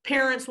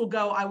 parents will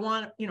go, I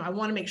want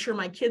to make sure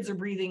my kids are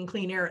breathing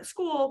clean air at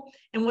school.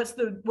 And what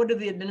do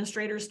the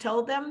administrators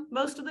tell them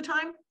most of the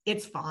time?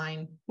 It's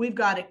fine. We've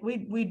got it.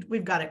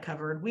 We've got it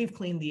covered. We've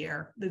cleaned the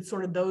air. It's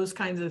sort of those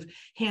kinds of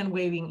hand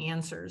waving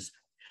answers.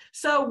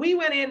 So we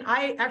went in,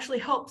 I actually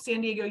helped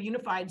San Diego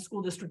Unified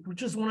School District,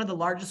 which is one of the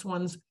largest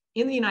ones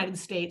in the United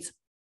States.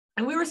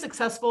 And we were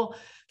successful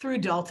through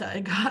Delta.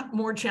 It got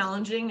more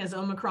challenging as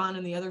Omicron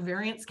and the other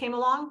variants came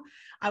along.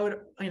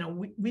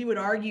 We would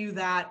argue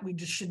that we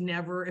just should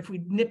never, if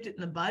we nipped it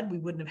in the bud, we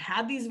wouldn't have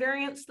had these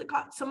variants that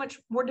got so much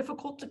more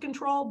difficult to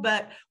control,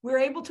 but we're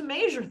able to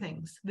measure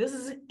things. This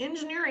is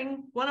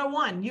engineering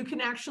 101. You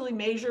can actually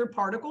measure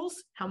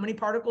particles, how many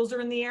particles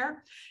are in the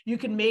air. You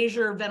can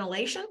measure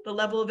ventilation, the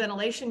level of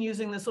ventilation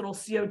using this little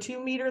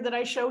CO2 meter that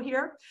I show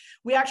here.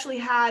 We actually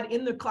had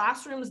in the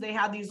classrooms, they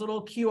had these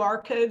little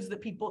QR codes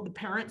that the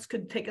parents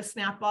could take a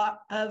snap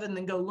of and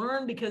then go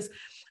learn, because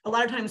a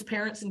lot of times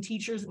parents and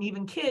teachers and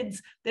even kids,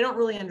 they don't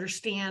really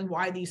understand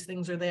why these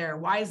things are there.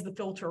 Why is the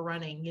filter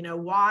running? You know,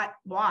 why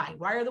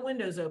are the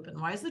windows open?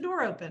 Why is the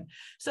door open?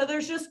 So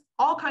there's just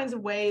all kinds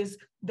of ways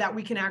that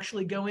we can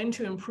actually go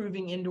into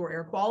improving indoor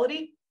air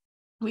quality.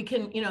 We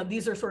can, you know,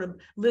 these are sort of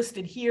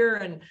listed here,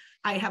 and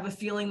I have a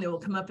feeling they will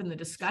come up in the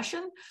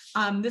discussion.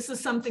 This is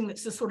something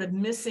that's just sort of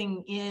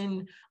missing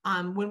in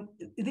when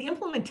the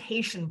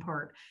implementation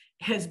part.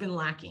 has been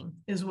lacking,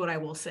 is what I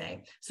will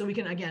say. So we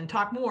can, again,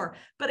 talk more.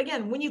 But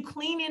again, when you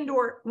clean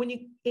indoor, when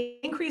you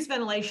increase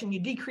ventilation, you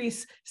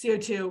decrease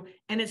CO2,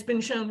 and it's been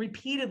shown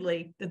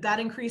repeatedly that that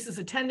increases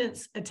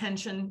attendance,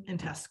 attention, and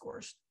test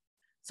scores.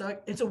 So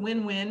it's a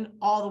win-win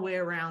all the way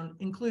around,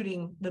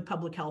 including the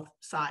public health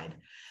side.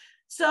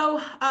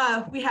 So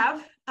we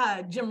have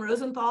Jim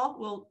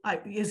Rosenthal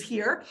is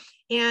here,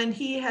 and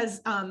he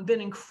has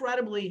been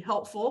incredibly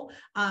helpful.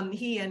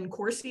 He and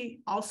Corsi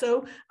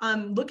also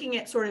looking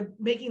at sort of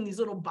making these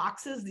little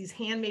boxes, these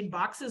handmade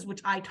boxes,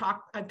 which I've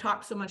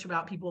talked so much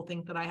about. People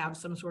think that I have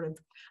some sort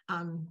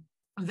of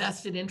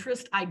vested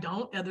interest. I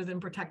don't, other than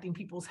protecting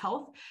people's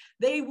health.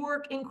 They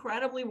work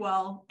incredibly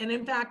well, and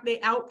in fact, they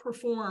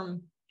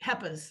outperform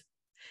HEPA's.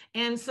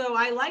 And so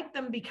I like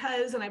them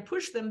because, and I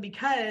push them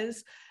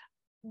because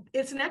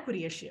it's an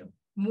equity issue.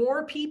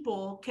 More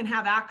people can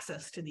have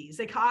access to these.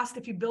 They cost,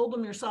 if you build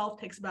them yourself,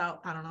 takes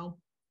about, I don't know,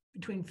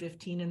 between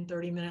 15 and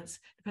 30 minutes,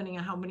 depending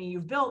on how many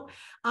you've built.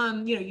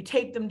 You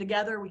tape them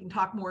together. We can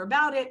talk more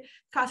about it. It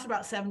costs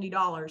about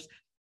 $70.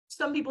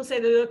 Some people say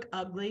they look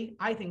ugly.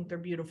 I think they're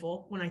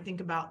beautiful when I think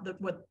about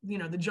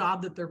the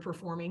job that they're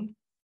performing.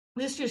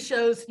 This just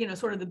shows,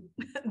 sort of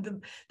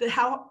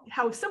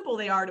how simple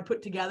they are to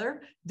put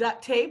together.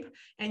 Duct tape,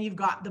 and you've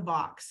got the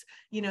box.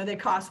 They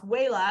cost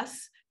way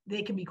less.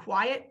 They can be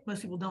quiet.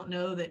 Most people don't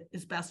know that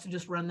it's best to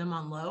just run them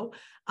on low.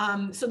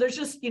 So there's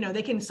just,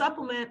 they can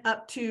supplement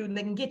and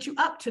they can get you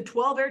up to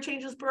 12 air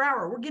changes per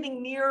hour. We're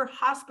getting near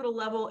hospital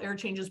level air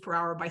changes per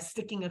hour by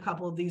sticking a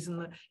couple of these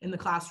in the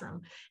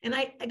classroom. And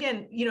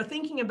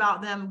thinking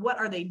about them, what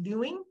are they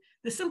doing?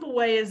 The simple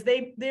way is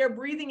they're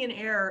breathing in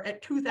air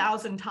at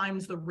 2,000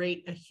 times the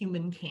rate a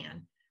human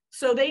can.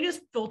 So they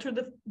just filter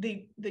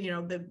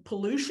the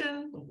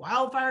pollution, the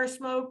wildfire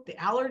smoke, the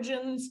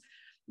allergens,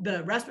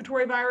 the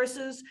respiratory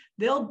viruses.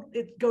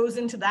 It goes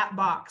into that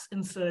box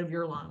instead of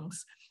your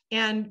lungs.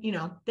 And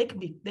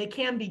they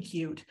can be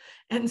cute.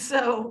 And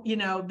so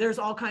there's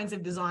all kinds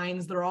of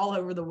designs. They're all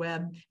over the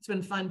web. It's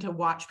been fun to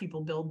watch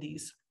people build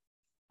these.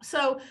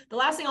 So the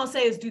last thing I'll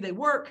say is, do they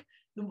work?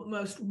 The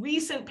most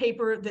recent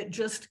paper that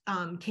just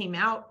came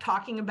out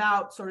talking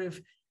about sort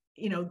of,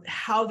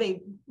 how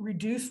they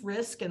reduce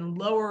risk and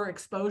lower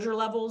exposure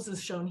levels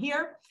is shown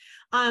here.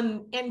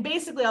 And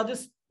basically, I'll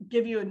just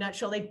give you a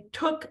nutshell. They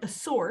took a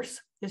source,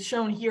 it's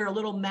shown here, a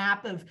little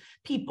map of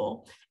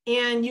people.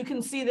 And you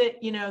can see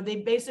that, they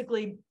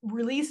basically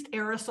released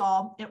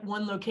aerosol at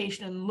one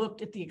location and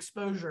looked at the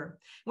exposure.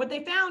 What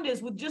they found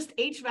is with just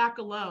HVAC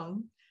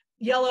alone,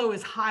 yellow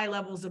is high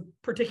levels of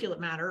particulate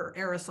matter, or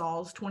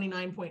aerosols,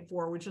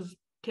 29.4, which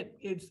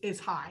is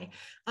high.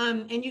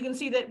 And you can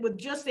see that with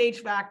just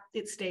HVAC,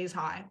 it stays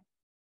high.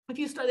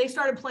 They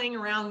started playing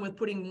around with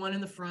putting one in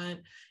the front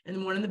and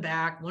then one in the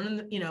back, one in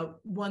the,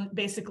 one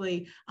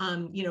basically,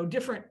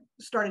 different,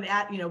 started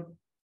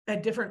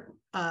at different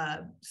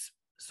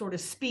sort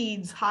of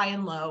speeds, high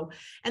and low.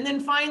 And then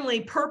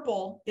finally,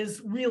 purple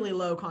is really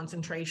low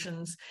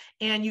concentrations.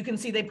 And you can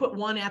see they put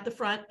one at the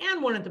front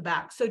and one at the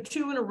back. So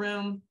 2 in a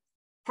room,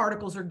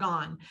 particles are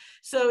gone.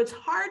 So it's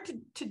hard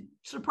to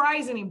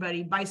surprise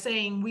anybody by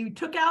saying we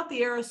took out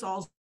the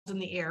aerosols in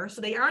the air,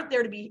 so they aren't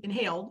there to be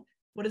inhaled.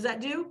 What does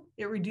that do?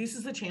 It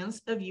reduces the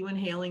chance of you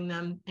inhaling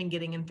them and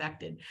getting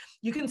infected.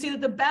 You can see that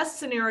the best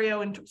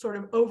scenario in sort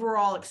of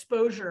overall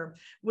exposure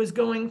was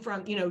going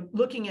from,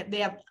 looking at,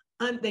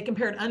 they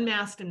compared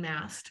unmasked and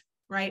masked,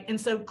 right? And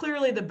so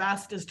clearly the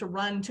best is to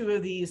run 2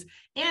 of these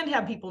and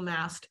have people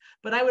masked.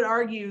 But I would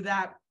argue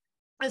that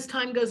as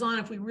time goes on,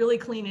 if we really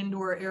clean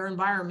indoor air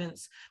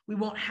environments, we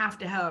won't have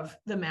to have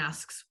the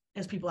masks,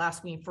 as people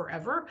ask me,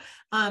 forever.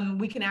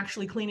 We can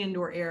actually clean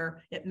indoor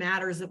air. It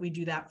matters that we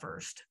do that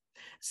first.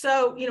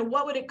 So,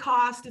 what would it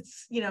cost?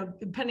 It's,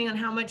 depending on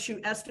how much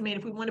you estimate,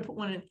 if we want to put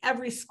one in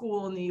every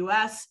school in the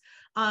US,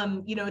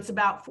 it's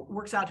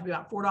works out to be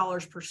about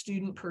 $4 per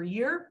student per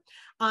year.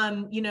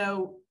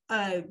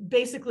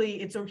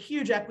 Basically, it's a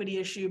huge equity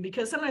issue,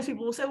 because sometimes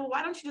people will say, well,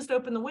 why don't you just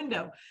open the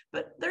window?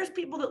 But there's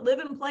people that live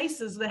in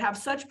places that have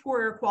such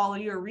poor air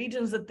quality, or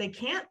regions that they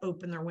can't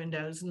open their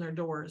windows and their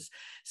doors.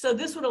 So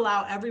this would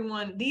allow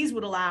everyone,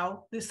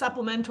 the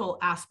supplemental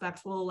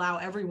aspects will allow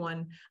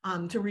everyone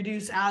to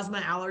reduce asthma,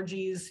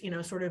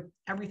 allergies, sort of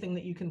everything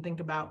that you can think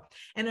about.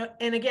 And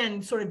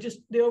again, sort of just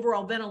the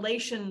overall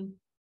ventilation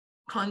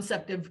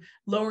concept of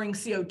lowering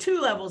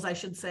CO2 levels, I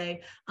should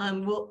say,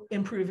 will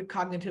improve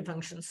cognitive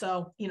function.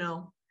 So,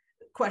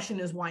 question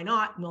is, why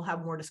not? And we'll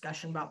have more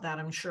discussion about that,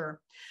 I'm sure.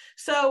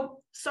 So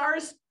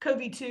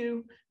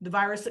SARS-CoV-2, the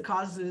virus that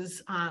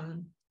causes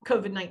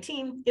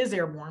COVID-19, is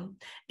airborne.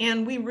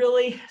 And we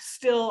really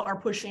still are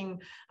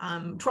pushing,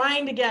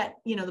 trying to get,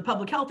 the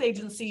public health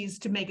agencies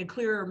to make a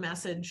clearer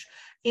message.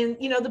 And,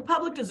 the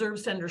public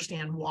deserves to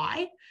understand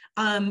why.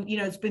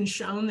 It's been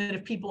shown that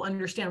if people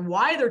understand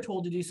why they're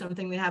told to do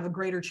something, they have a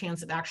greater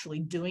chance of actually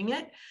doing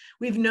it.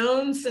 We've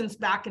known since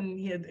back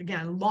in,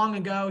 again, long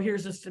ago,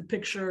 here's just a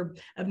picture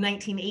of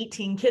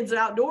 1918, kids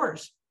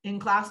outdoors in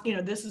class.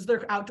 This is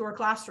their outdoor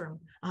classroom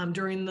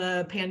during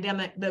the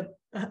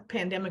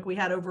pandemic we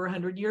had over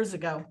 100 years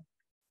ago.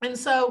 And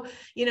so,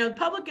 the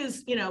public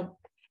is,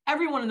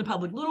 everyone in the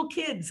public, little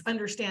kids,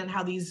 understand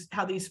how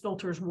these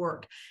filters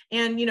work.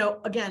 And, you know,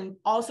 again,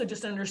 also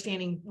just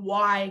understanding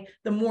why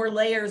the more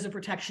layers of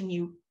protection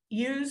you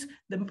use,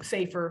 the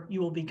safer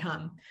you will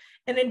become.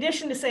 In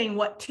addition to saying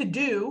what to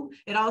do,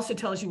 it also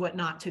tells you what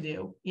not to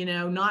do. You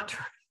know, not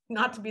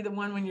to be the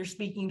one when you're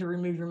speaking to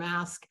remove your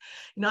mask,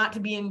 not to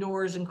be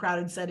indoors in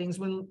crowded settings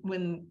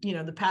when you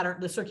know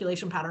the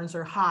circulation patterns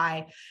are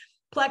high.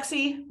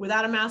 Plexi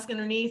without a mask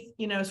underneath,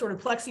 you know, sort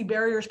of plexi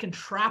barriers can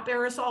trap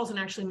aerosols and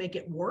actually make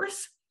it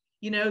worse.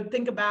 You know,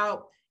 think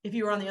about if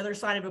you were on the other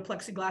side of a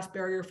plexiglass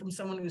barrier from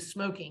someone who's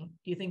smoking,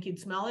 do you think you'd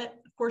smell it?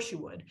 Of course you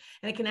would.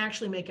 And it can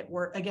actually make it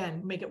work,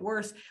 again, make it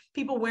worse.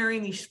 People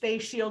wearing these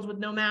face shields with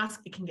no mask,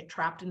 it can get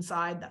trapped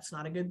inside. That's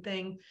not a good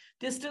thing.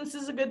 Distance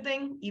is a good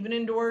thing, even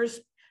indoors.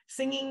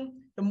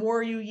 Singing, the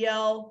more you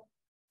yell,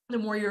 the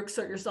more you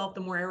exert yourself,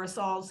 the more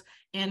aerosols.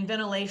 And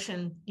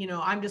ventilation, you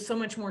know, I'm just so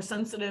much more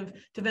sensitive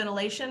to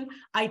ventilation.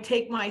 I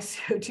take my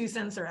CO2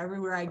 sensor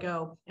everywhere I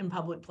go in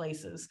public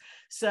places.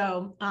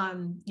 So,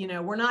 you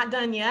know, we're not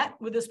done yet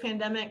with this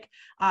pandemic.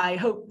 I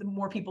hope the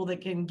more people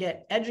that can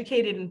get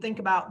educated and think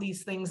about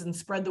these things and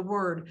spread the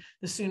word,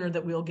 the sooner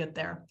that we'll get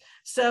there.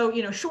 So,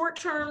 you know, short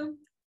term,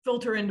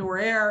 filter indoor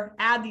air,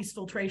 add these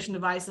filtration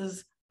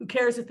devices. Who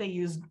cares if they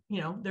use,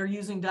 you know, they're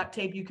using duct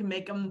tape, you can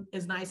make them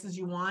as nice as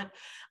you want.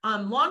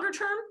 Longer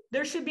term,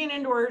 there should be an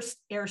indoor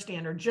air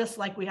standard, just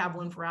like we have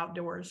one for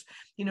outdoors.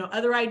 You know,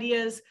 other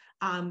ideas,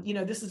 you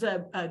know, this is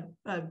a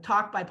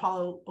talk by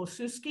Paula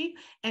Osuski,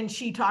 and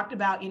she talked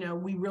about, you know,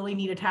 we really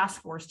need a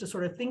task force to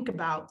sort of think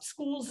about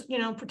schools, you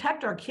know,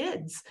 protect our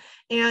kids.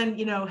 And,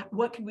 you know,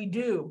 what could we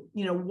do?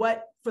 You know,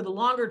 what for the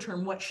longer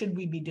term, what should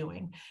we be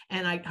doing?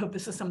 And I hope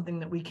this is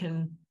something that we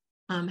can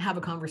have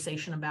a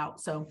conversation about.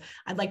 So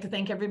I'd like to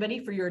thank everybody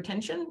for your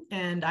attention,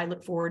 and I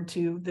look forward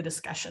to the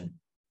discussion.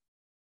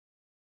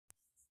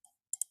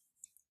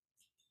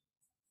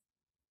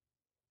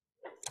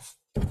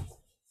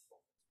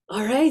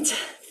 All right,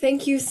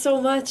 thank you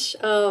so much.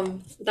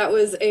 That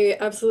was a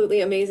absolutely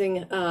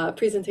amazing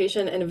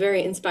presentation and a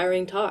very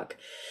inspiring talk.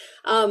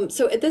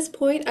 So at this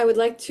point, I would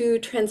like to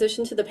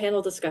transition to the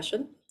panel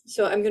discussion.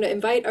 So I'm going to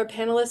invite our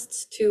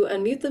panelists to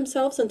unmute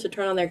themselves and to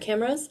turn on their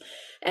cameras.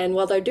 And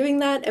while they're doing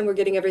that and we're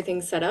getting everything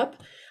set up,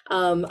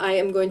 I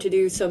am going to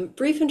do some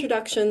brief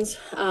introductions,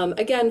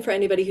 again, for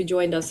anybody who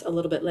joined us a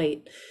little bit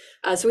late.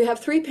 So we have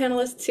three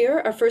panelists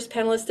here. Our first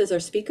panelist is our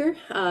speaker,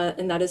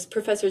 and that is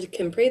Professor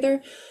Kim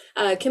Prather.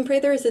 Kim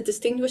Prather is a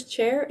distinguished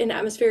chair in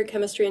atmospheric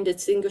chemistry and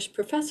distinguished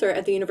professor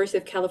at the University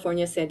of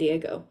California, San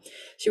Diego.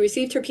 She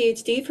received her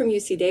PhD from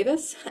UC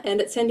Davis,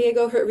 and at San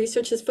Diego, her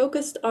research is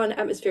focused on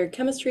atmospheric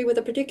chemistry with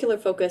a particular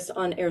focus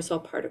on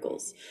aerosol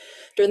particles.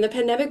 During the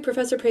pandemic,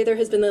 Professor Prather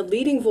has been the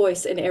leading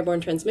voice in airborne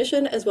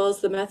transmission, as well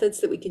as the methods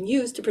that we can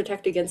use to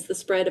protect against the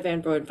spread of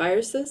airborne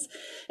viruses.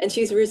 And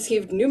she's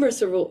received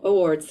numerous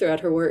awards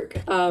throughout her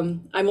work.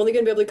 I'm only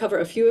going to be able to cover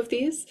a few of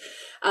these.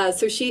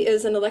 So she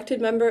is an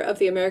elected member of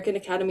the American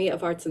Academy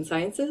of Arts and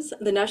Sciences,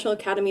 the National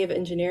Academy of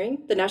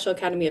Engineering, the National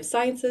Academy of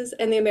Sciences,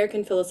 and the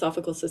American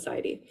Philosophical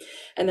Society.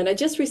 And then I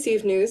just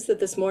received news that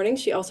this morning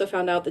she also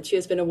found out that she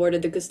has been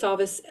awarded the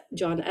Gustavus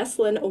John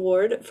Estlin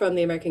Award from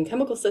the American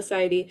Chemical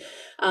Society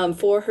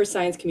for her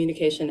science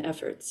communication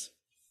efforts.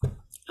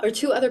 Our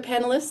two other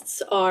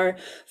panelists are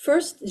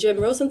first Jim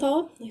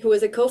Rosenthal, who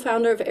is a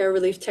co-founder of Air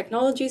Relief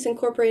Technologies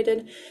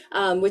Incorporated,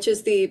 which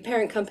is the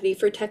parent company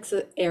for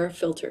Texas Air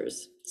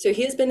Filters. So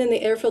he has been in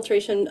the air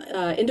filtration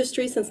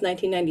industry since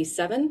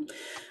 1997,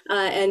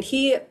 and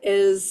he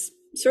is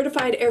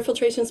certified air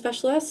filtration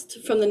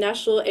specialist from the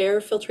National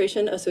Air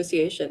Filtration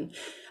Association.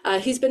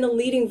 He's been a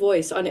leading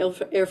voice on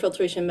air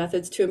filtration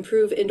methods to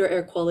improve indoor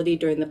air quality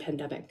during the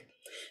pandemic.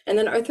 And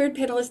then our third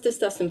panelist is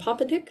Dustin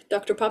Popendick.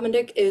 Dr.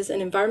 Popendick is an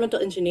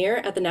environmental engineer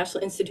at the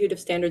National Institute of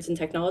Standards and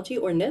Technology,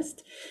 or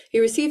NIST. He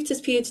received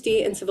his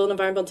PhD in civil and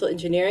environmental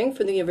engineering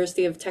from the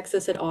University of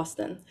Texas at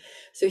Austin.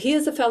 So he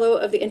is a fellow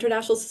of the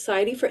International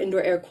Society for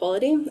Indoor Air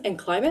Quality and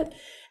Climate,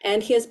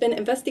 and he has been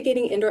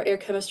investigating indoor air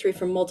chemistry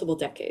for multiple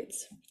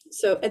decades.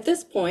 So at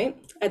this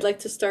point, I'd like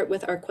to start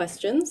with our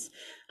questions,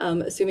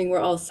 assuming we're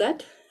all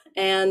set.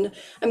 And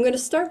I'm going to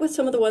start with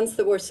some of the ones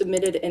that were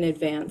submitted in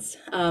advance.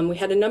 We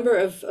had a number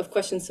of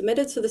questions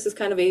submitted, so this is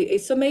kind of a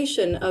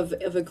summation of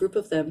a group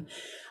of them.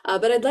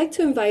 But I'd like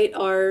to invite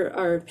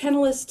our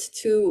panelists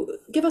to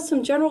give us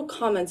some general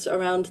comments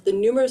around the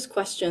numerous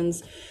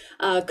questions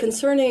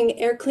concerning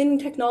air cleaning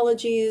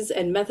technologies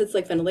and methods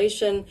like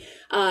ventilation,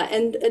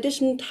 and in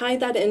addition, tie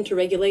that into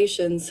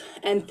regulations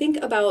and think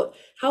about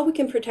how we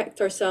can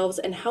protect ourselves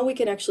and how we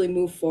can actually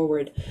move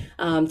forward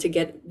to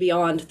get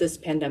beyond this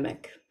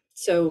pandemic.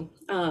 So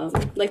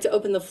I'd like to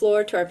open the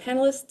floor to our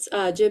panelists.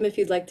 Jim, if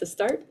you'd like to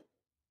start.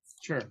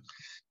 Sure.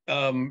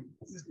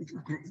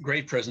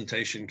 Great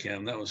presentation,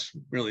 Kim. That was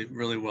really,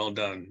 really well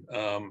done.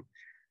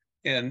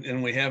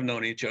 And we have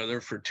known each other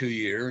for 2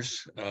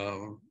 years.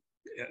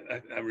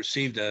 I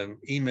received an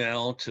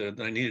email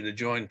that I needed to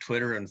join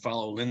Twitter and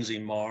follow Lindsay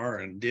Marr,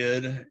 and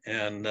did,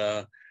 and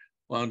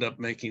wound up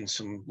making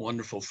some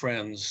wonderful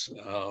friends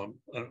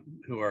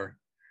who are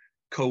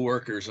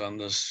co-workers on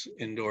this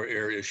indoor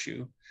air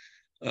issue.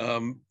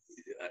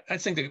 I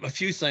think that a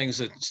few things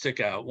that stick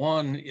out.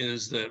 One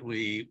is that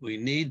we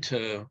need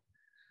to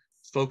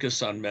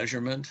focus on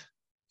measurement.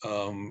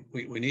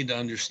 We need to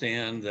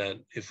understand that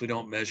if we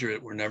don't measure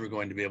it, we're never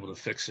going to be able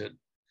to fix it.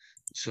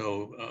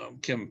 So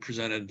Kim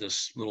presented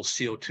this little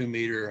CO2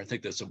 meter. I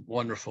think that's a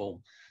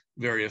wonderful,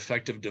 very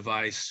effective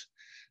device.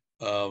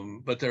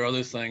 But there are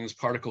other things,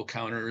 particle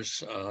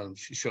counters.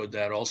 She showed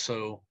that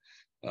also.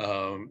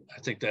 I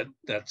think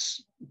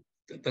that's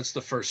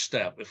the first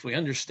step. If we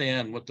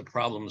understand what the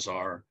problems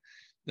are,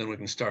 then we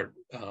can start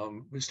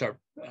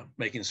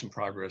making some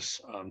progress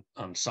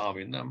on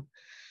solving them.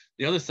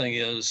 The other thing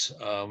is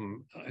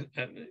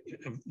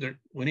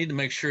we need to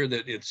make sure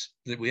that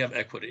we have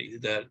equity,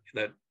 that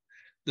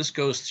this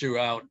goes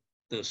throughout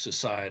the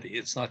society.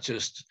 It's not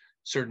just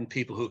certain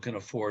people who can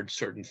afford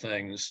certain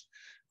things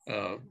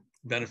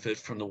benefit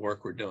from the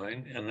work we're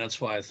doing, and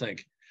that's why I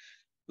think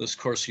this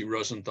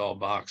Corsi-Rosenthal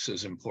box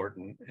is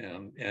important.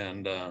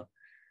 And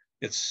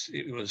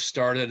it was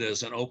started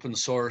as an open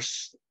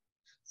source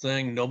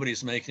thing.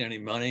 Nobody's making any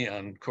money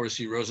on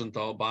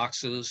Corsi-Rosenthal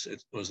boxes.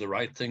 It was the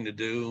right thing to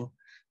do.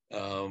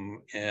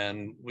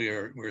 And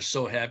we're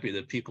so happy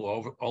that people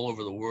all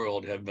over the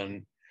world have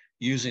been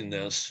using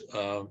this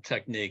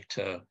technique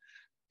to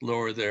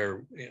lower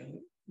their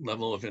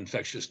level of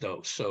infectious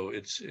dose. So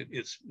it's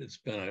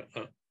been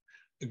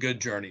a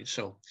good journey.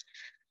 So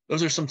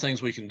those are some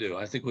things we can do.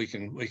 I think we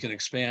can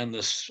expand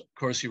this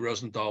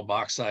Corsi-Rosenthal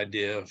box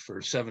idea. For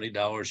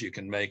 $70, you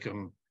can make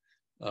them,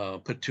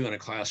 put 2 in a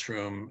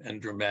classroom,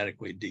 and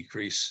dramatically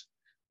decrease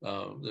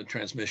the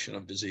transmission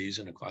of disease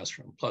in a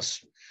classroom.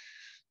 Plus,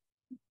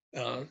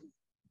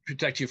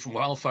 protect you from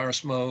wildfire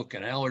smoke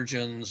and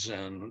allergens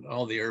and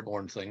all the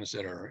airborne things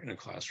that are in a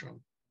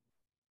classroom.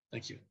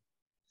 Thank you.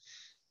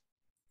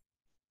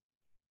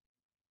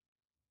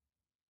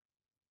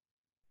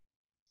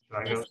 Should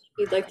I go? If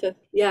you'd like to,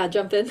 yeah,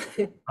 jump in.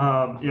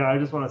 Yeah, I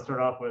just want to start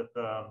off with,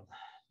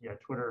 yeah,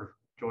 Twitter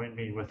joined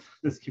me with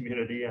this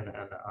community, and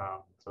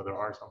so there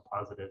are some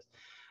positives.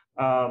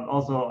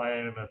 Also, I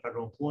am a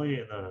federal employee,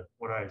 and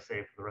what I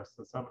say for the rest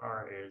of the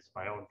seminar is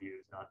my own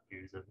views, not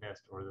views of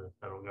NIST or the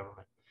federal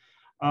government.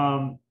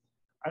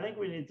 I think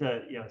we need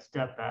to,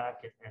 step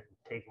back and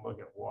take a look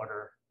at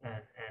water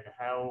and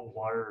how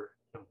water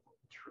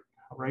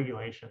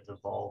regulations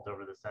evolved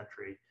over the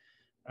century.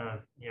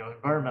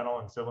 Environmental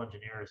and civil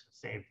engineers have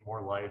saved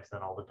more lives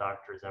than all the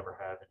doctors ever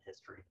have in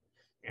history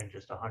in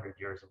just 100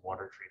 years of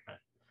water treatment.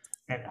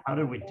 And how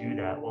did we do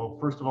that? Well,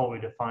 first of all, we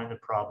defined the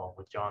problem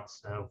with John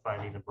Snow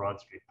finding the Broad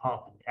Street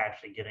pump and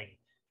actually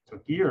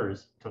took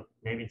years,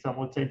 maybe some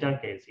would say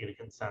decades, to get a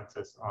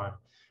consensus on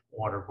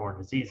waterborne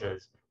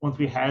diseases. Once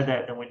we had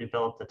that, then we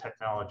developed the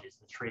technologies,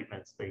 the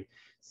treatments, the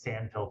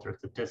sand filters,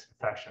 the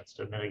disinfectants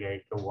to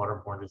mitigate the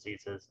waterborne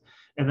diseases.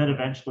 And then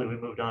eventually we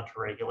moved on to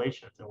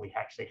regulations, and we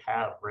actually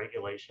have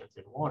regulations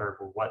in water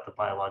for what the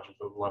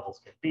biological levels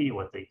can be,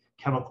 what the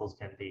chemicals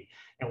can be.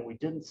 And we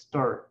didn't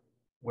start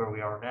where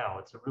we are now.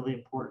 It's really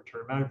important to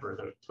remember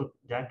that it took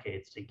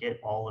decades to get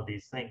all of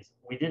these things.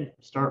 We didn't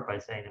start by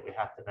saying that we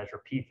have to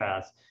measure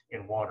PFAS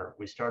in water.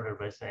 We started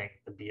by saying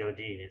the BOD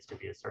needs to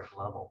be a certain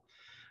level.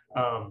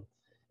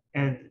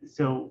 And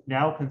so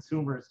now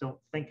consumers don't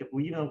think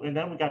and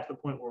then we got to the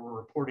point where we're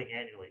reporting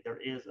annually. There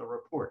is a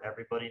report.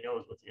 Everybody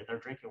knows what's in their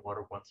drinking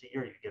water. Once a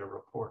year, you get a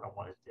report on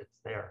what it's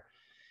there.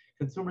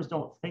 Consumers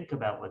don't think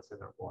about what's in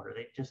their water.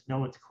 They just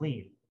know it's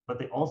clean, but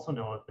they also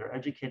know, if they're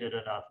educated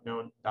enough,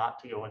 know not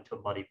to go into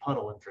a muddy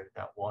puddle and drink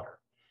that water.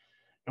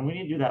 And we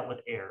need to do that with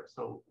air.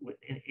 So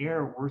in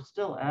air, we're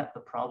still at the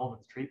problem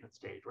and treatment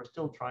stage. We're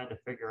still trying to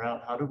figure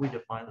out, how do we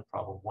define the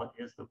problem? What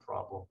is the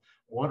problem?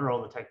 What are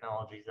all the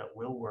technologies that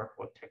will work?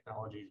 What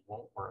technologies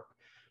won't work?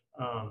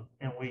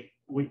 And we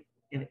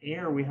in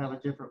air, we have a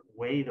different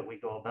way that we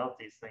go about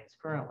these things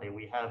currently.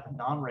 We have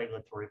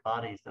non-regulatory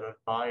bodies that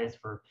advise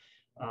for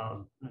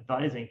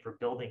advising for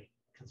building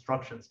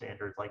construction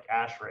standards like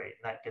ASHRAE,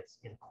 and that gets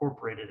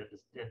incorporated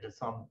into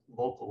some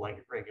local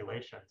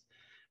regulations.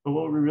 But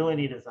what we really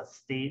need is a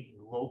state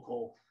and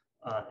local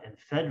and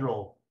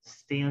federal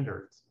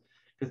standards,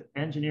 because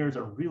engineers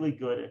are really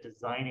good at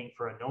designing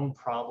for a known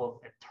problem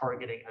and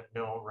targeting a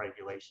known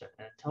regulation.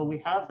 And until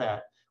we have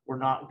that, we're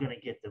not going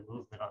to get the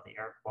movement on the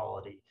air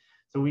quality.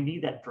 So we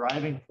need that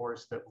driving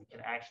force that we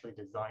can actually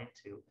design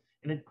to.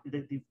 And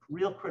the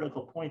real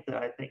critical point that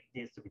I think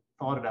needs to be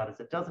thought about is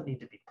it doesn't need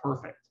to be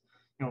perfect.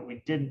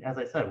 We didn't, as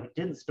I said, we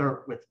didn't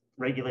start with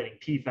regulating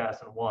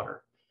PFAS in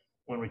water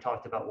when we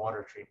talked about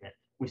water treatment.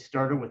 We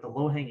started with the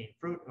low-hanging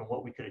fruit and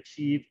what we could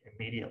achieve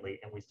immediately,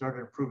 and we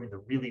started improving the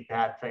really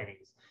bad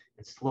things.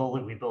 And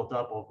slowly we built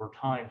up over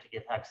time to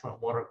get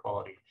excellent water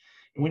quality.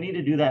 And we need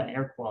to do that in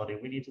air quality.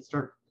 We need to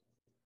start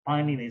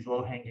finding these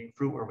low-hanging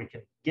fruit where we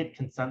can get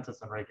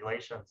consensus on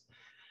regulations.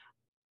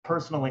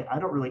 Personally, I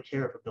don't really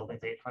care if a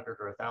building's 800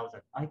 or 1,000.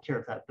 I care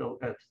if that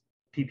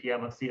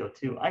ppm of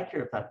CO2. I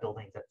care if that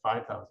building's at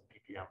 5,000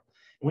 ppm.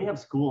 And we have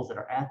schools that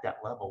are at that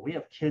level. We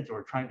have kids who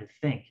are trying to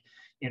think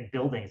in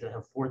buildings that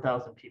have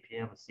 4,000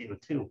 ppm of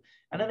CO2.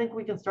 And I think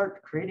we can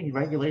start creating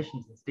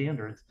regulations and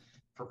standards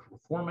for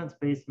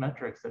performance-based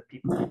metrics that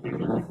people can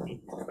visually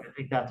see, I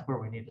think that's where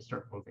we need to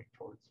start moving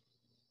towards.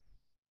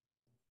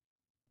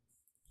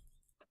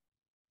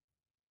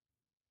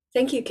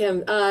 Thank you,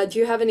 Kim. Do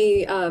you have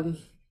any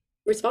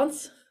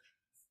response?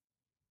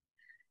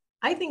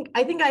 I think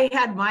I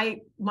had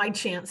my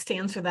chance to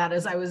answer that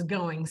as I was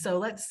going. So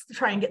let's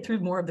try and get through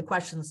more of the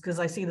questions because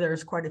I see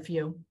there's quite a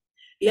few.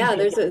 Yeah,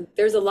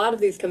 there's a lot of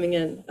these coming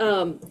in.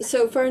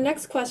 So for our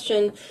next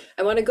question,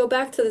 I want to go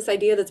back to this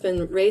idea that's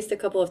been raised a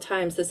couple of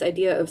times, this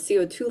idea of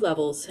CO2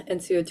 levels and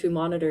CO2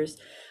 monitors.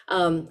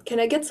 Can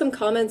I get some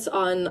comments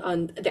on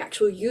the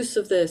actual use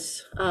of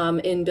this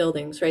in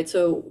buildings, right?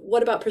 So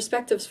what about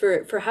perspectives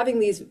for having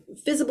these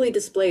visibly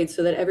displayed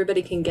so that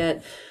everybody can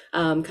get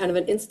kind of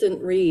an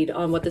instant read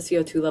on what the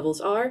CO2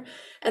 levels are?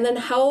 And then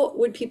how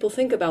would people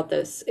think about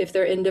this if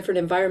they're in different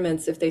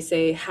environments, if they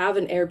say have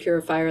an air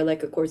purifier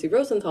like a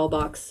Corsi-Rosenthal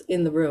box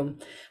in the room?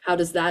 How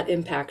does that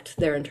impact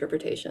their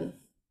interpretation?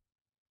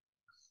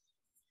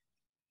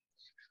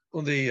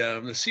 Well, the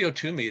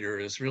CO2 meter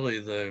is really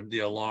the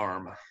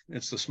alarm.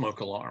 It's the smoke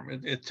alarm.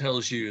 It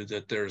tells you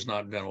that there's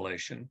not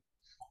ventilation.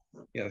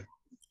 Yeah,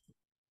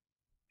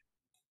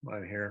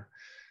 right here.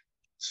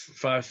 It's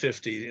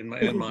 550 in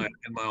my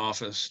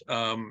office.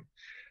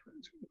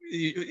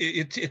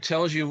 It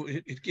tells you,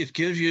 it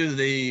gives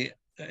you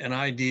an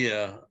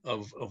idea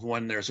of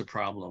when there's a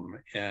problem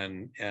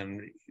and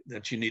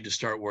that you need to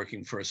start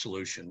working for a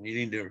solution. You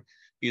need to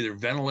either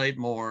ventilate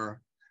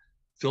more,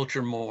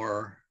 filter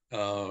more.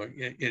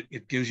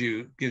 It gives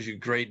you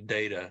great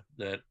data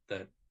that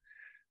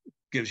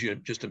gives you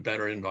just a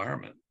better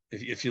environment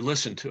if you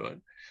listen to it.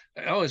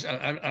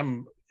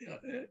 I'm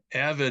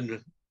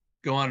avid,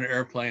 go on an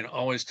airplane,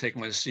 always take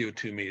my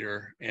CO2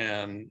 meter,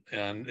 and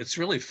it's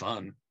really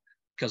fun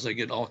because I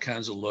get all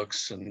kinds of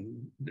looks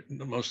and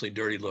mostly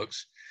dirty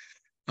looks.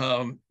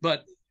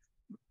 But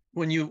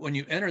when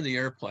you enter the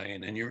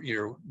airplane and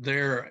you're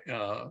there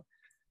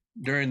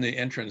during the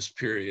entrance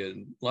period,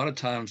 a lot of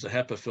times the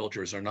HEPA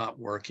filters are not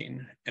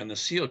working and the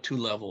CO2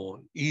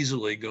 level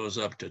easily goes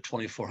up to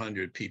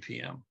 2,400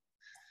 ppm.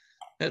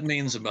 That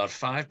means about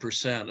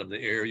 5% of the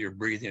air you're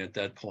breathing at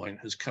that point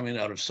is coming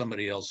out of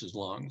somebody else's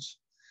lungs.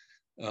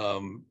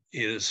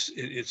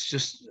 It's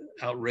just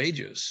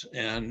outrageous.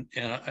 And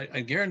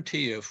I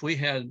guarantee you, if we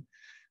had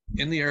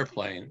in the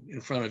airplane in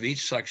front of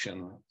each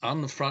section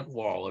on the front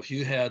wall, if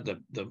you had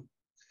the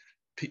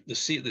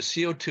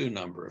CO2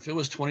 number, if it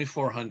was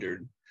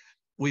 2,400,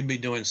 we'd be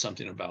doing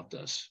something about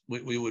this.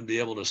 We would be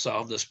able to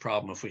solve this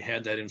problem if we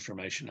had that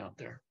information out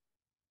there.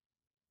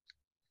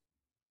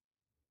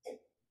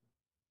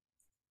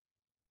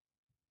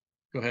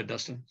 Go ahead,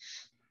 Dustin.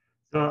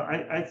 So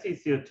I see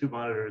CO2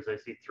 monitors, I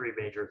see three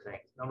major things.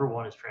 Number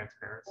one is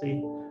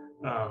transparency.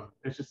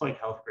 It's just like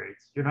health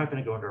grades. You're not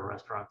going to go into a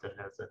restaurant that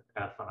has an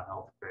F on a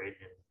health grade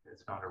and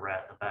it's found a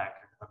rat in the back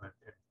on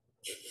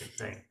the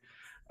thing.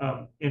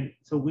 And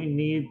so we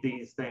need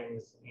these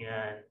things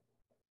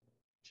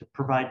to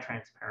provide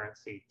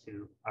transparency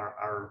to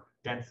our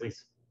densely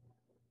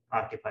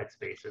occupied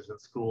spaces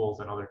and schools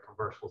and other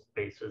commercial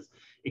spaces.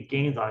 It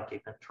gains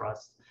occupant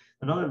trust.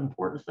 Another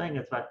important thing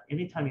is that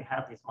anytime you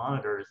have these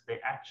monitors, they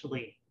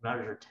actually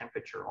measure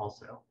temperature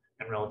also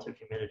and relative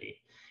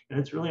humidity. And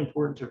it's really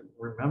important to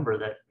remember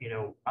that,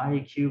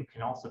 IEQ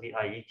can also be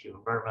IEQ,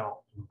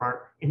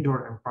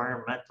 indoor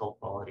environmental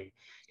quality.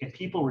 And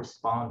people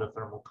respond to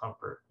thermal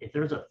comfort. If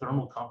there's a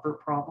thermal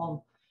comfort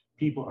problem,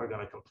 people are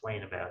going to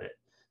complain about it.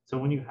 So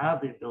when you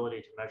have the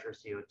ability to measure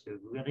CO2,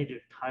 we need to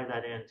tie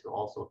that into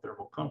also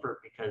thermal comfort,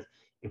 because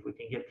if we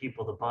can get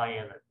people to buy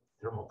in that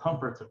thermal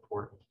comfort's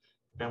important,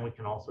 then we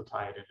can also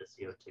tie it into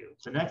CO2.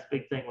 The next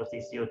big thing with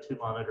these CO2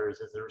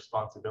 monitors is the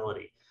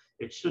responsibility.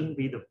 It shouldn't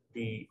be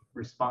the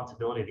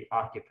responsibility of the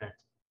occupant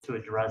to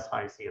address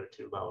high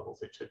CO2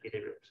 levels. It should be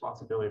the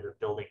responsibility of the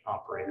building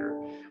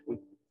operator.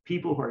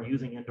 People who are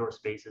using indoor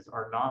spaces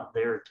are not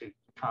there to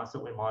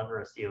constantly monitor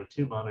a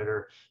CO2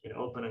 monitor and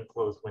open and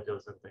close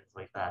windows and things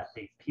like that.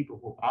 The people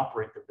who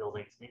operate the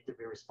buildings need to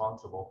be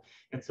responsible.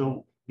 And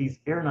so these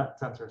air nut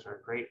sensors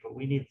are great, but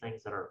we need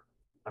things that are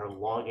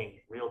logging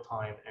real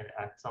time and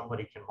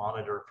somebody can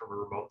monitor from a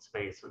remote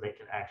space so they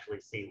can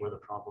actually see where the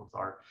problems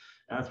are.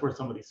 And that's where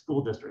some of these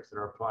school districts that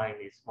are applying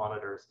these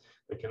monitors,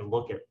 they can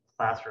look at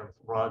classrooms,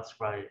 broad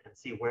spread, and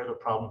see where the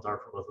problems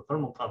are for both the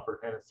thermal comfort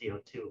and the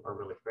CO2 are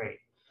really great.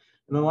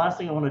 And the last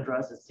thing I want to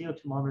address is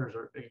CO2 monitors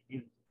are,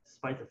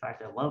 despite the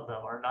fact I love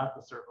them, are not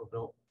the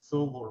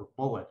silver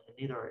bullet, and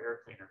neither are air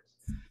cleaners.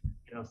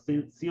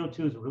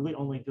 CO2 is really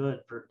only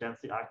good for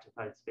densely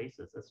occupied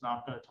spaces. It's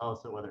not going to tell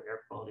us whether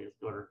air quality is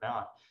good or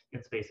not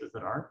in spaces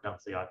that aren't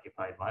densely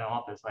occupied. My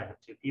office, I have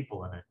 2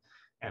 people in it,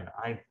 and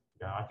I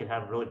could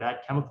have a really bad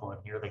chemical in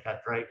here that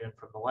got dragged in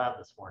from the lab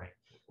this morning.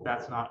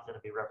 That's not going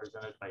to be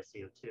represented by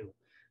CO2.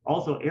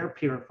 Also, air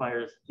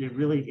purifiers, if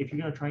you're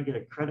going to try and get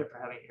a credit for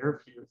having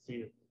air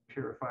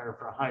purifier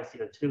for a high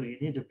CO2, you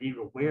need to be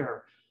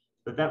aware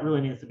that really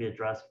needs to be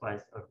addressed by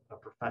a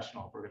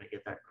professional if we're going to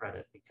get that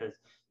credit, because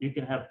you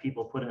can have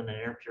people put in an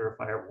air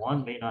purifier,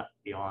 1 may not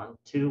be on,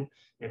 2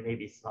 it may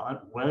be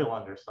well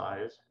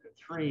undersized,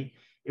 And 3,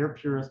 air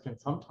purists can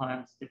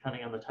sometimes,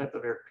 depending on the type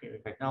of air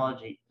cleaning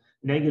technology,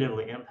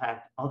 negatively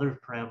impact other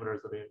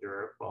parameters of the indoor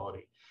air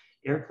quality.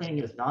 Air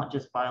cleaning is not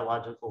just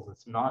biologicals,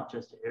 it's not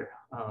just air,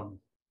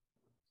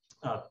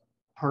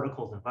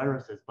 particles and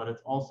viruses, but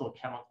it's also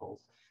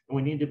chemicals. And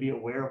we need to be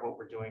aware of what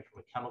we're doing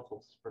from a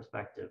chemicals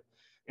perspective.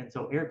 And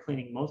so air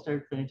cleaning, most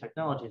air cleaning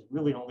technologies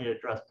really only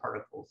address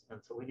particles. And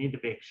so we need to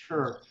make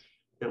sure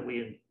that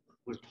we're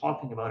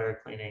talking about air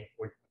cleaning,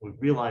 we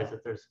realize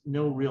that there's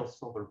no real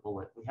silver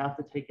bullet. We have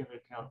to take into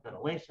account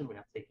ventilation, we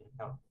have to take into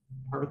account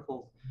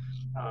particles,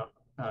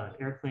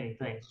 air cleaning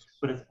things,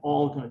 but it's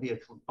all going to be a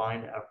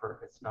combined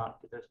effort. It's not,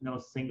 there's no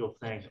single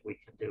thing that we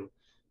can do,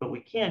 but we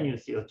can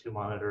use CO2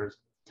 monitors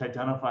to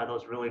identify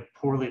those really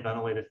poorly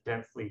ventilated,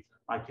 densely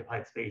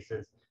occupied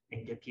spaces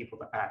and get people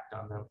to act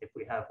on them if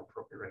we have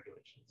appropriate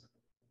regulations.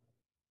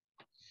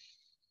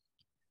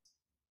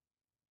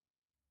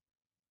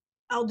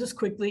 I'll just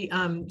quickly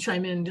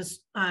chime in.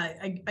 Just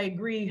I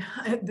agree.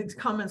 The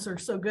comments are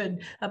so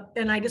good,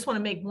 and I just want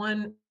to make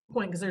one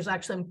point because there's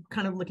actually, I'm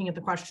kind of looking at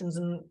the questions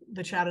in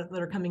the chat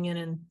that are coming in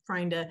and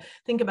trying to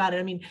think about it.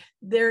 I mean,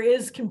 there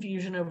is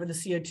confusion over the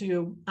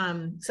CO2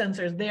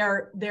 sensors.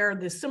 They're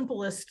the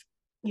simplest,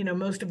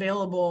 most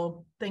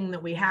available thing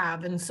that we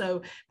have. And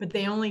so, but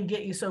they only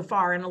get you so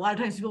far. And a lot of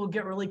times people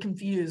get really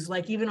confused.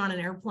 Like even on an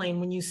airplane,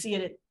 when you see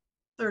it at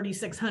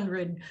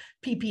 3,600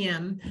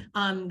 ppm,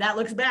 that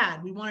looks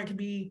bad. We want it to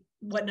be,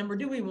 what number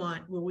do we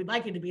want? Well, we'd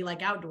like it to be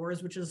like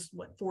outdoors, which is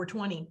what,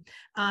 420.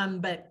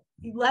 But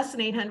less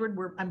than 800,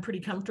 I'm pretty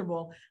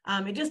comfortable.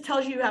 It just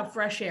tells you have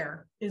fresh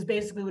air is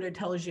basically what it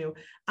tells you.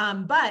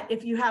 But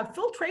if you have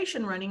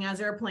filtration running, as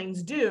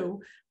airplanes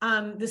do,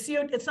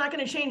 it's not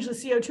going to change the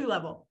CO2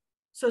 level.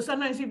 So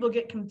sometimes people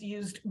get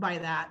confused by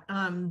that.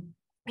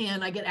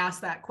 And I get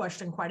asked that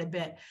question quite a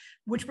bit,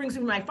 which brings me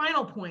to my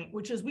final point,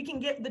 which is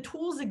the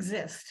tools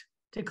exist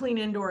to clean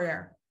indoor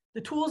air. The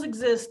tools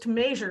exist to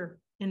measure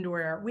indoor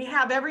air. We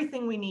have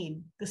everything we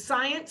need. The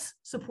science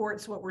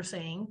supports what we're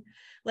saying.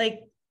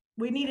 Like,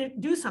 we need to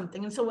do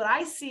something. And so what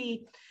I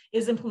see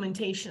is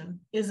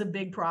implementation is a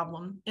big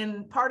problem.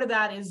 And part of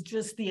that is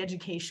just the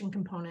education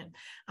component.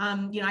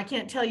 I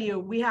can't tell you,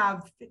 we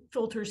have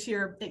filters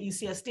here at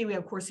UCSD. We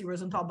have Corsi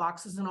Rosenthal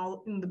boxes in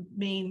the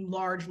main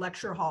large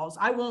lecture halls.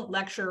 I won't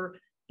lecture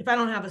if I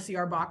don't have a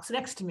CR box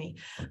next to me,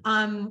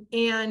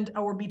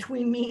 or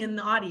between me and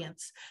the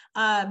audience.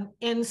 And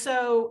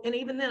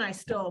even then I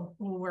still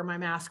will wear my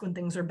mask when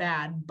things are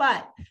bad.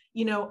 But,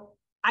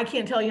 I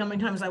can't tell you how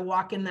many times I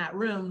walk in that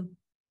room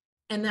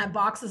and that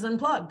box is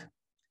unplugged.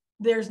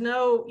 There's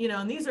no,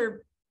 and these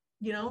are,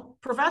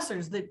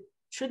 professors that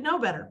should know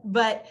better,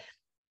 but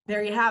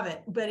there you have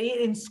it. But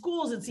in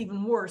schools, it's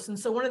even worse. And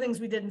so one of the things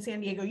we did in San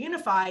Diego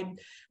Unified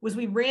was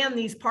we ran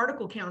these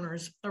particle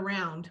counters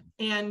around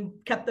and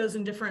kept those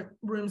in different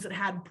rooms that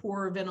had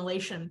poor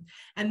ventilation.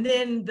 And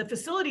then the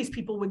facilities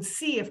people would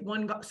see if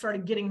one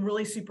started getting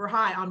really super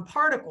high on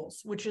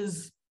particles, which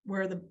is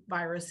where the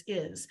virus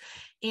is.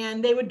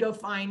 And they would go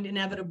find,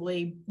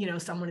 inevitably,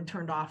 someone had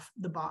turned off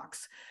the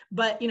box.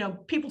 But,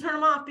 people turn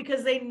them off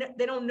because they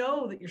don't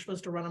know that you're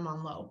supposed to run them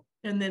on low.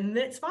 And then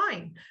it's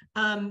fine.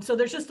 So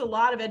there's just a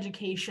lot of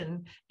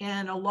education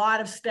and a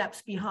lot of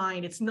steps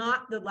behind. It's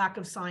not the lack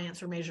of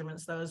science or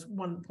measurements. Those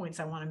one of the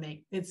points I want to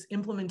make. It's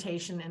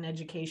implementation and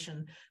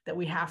education that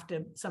we have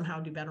to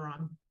somehow do better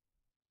on.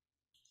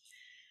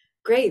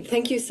 Great,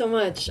 thank you so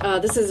much.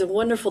 This is a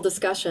wonderful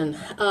discussion.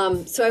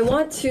 So I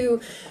want to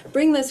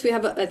bring this, we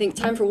have, I think,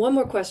 time for one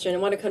more question. I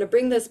want to kind of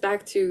bring this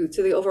back to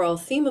the overall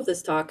theme of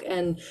this talk.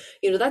 And,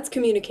 that's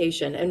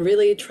communication and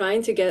really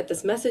trying to get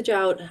this message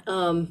out,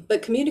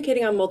 but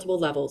communicating on multiple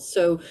levels.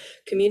 So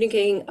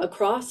communicating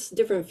across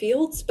different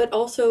fields, but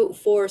also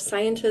for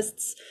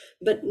scientists,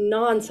 but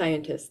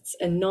non-scientists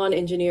and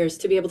non-engineers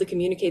to be able to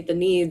communicate the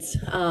needs.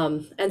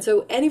 And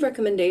so any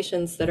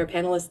recommendations that our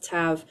panelists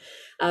have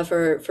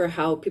for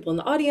how people in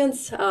the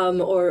audience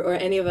or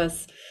any of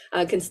us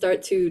can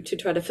start to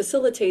try to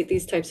facilitate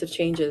these types of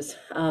changes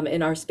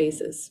in our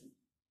spaces.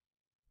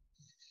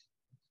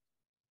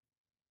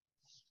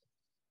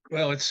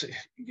 Well, it's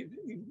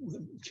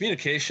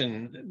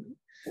communication.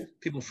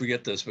 People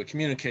forget this, but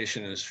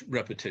communication is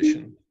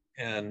repetition,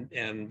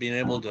 and being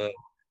able to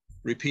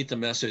repeat the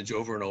message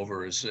over and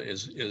over is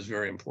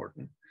very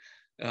important.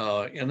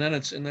 And then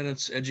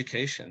it's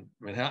education.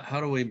 I mean,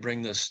 how do we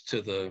bring this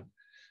to the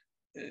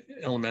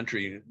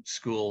elementary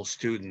school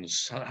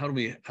students? How do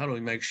we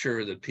make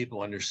sure that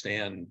people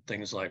understand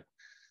things like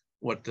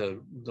what a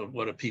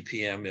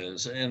ppm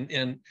is? And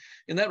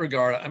in that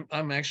regard,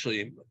 I'm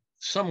actually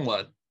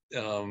somewhat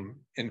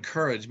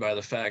encouraged by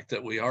the fact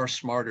that we are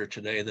smarter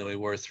today than we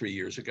were 3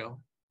 years ago.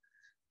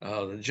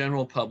 The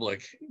general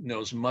public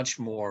knows much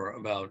more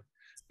about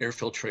air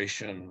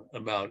filtration,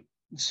 about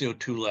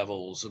CO2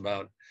 levels,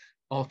 about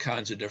all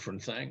kinds of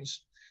different things.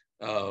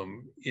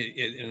 And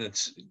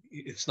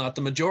it's not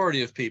the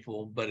majority of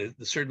people, but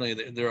certainly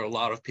there are a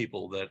lot of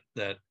people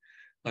that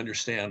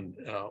understand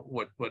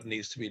what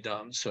needs to be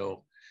done.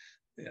 So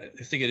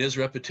I think it is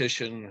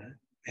repetition,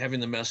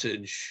 having the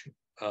message,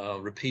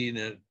 repeating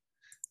it,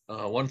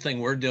 One thing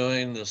we're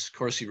doing, this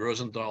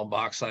Corsi-Rosenthal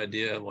box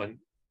idea, when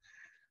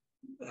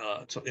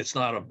so it's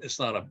not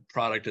a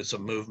product, it's a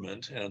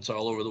movement, and it's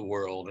all over the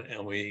world.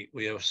 And we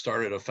have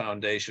started a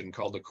foundation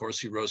called the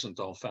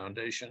Corsi-Rosenthal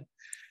Foundation.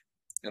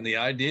 And the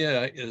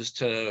idea is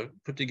to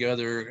put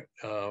together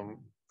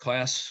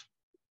class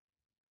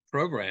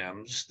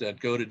programs that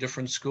go to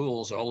different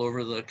schools all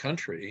over the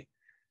country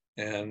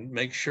and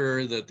make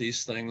sure that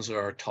these things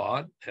are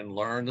taught and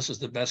learned. This is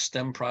the best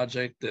STEM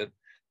project that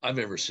I've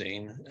ever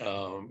seen,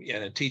 and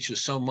it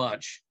teaches so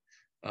much.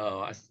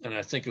 And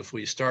I think if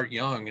we start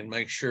young and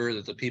make sure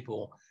that the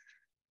people,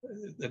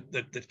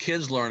 that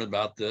kids learn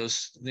about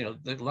this, you know,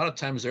 a lot of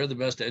times they're the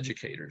best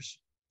educators.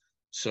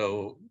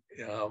 So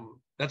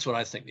that's what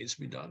I think needs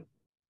to be done.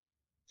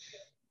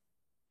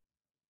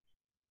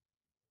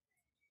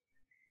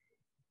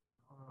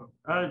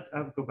 I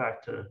would go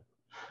back to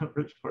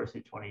Rich Corsi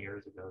 20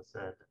 years ago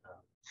said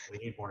we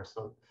need more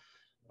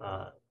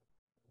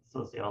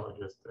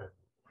sociologists and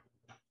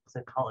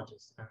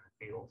psychologists in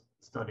the field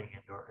studying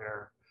indoor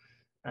air.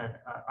 And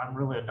I'm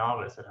really a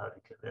novice at how to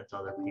convince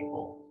other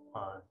people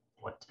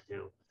what to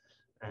do.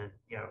 And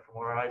you know, from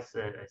where I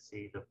sit, I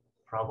see the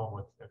problem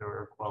with indoor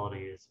air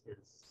quality is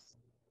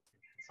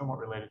somewhat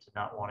related to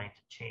not wanting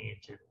to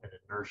change and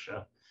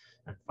inertia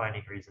and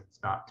finding reasons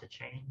not to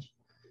change.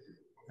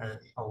 And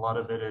a lot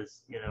of it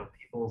is, you know,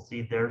 people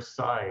see their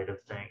side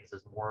of things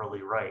as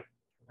morally right.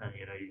 And,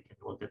 you know, you can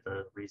look at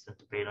the recent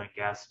debate on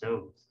gas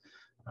stoves.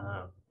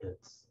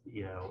 It's,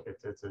 you know,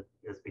 it's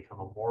become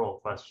a moral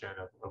question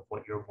of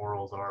what your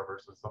morals are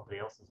versus somebody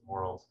else's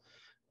morals.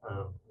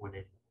 When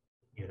it,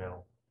 you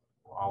know,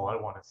 all I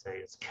want to say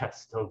is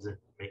gas stoves and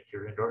make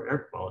your indoor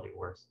air quality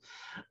worse.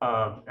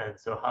 And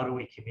so how do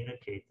we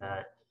communicate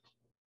that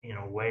in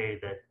a way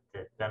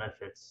that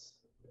benefits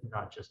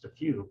not just a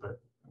few,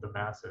 but the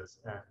masses?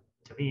 And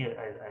to me,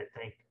 I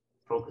think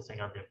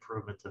focusing on the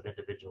improvements of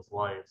individuals'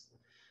 lives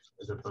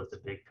as opposed to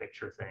big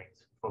picture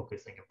things,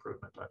 focusing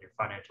improvement on your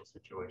financial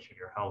situation,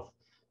 your health,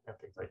 and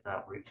things like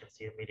that, where you can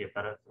see immediate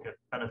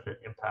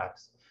benefit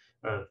impacts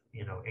of,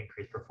 you know,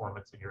 increased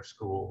performance in your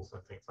schools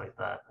and things like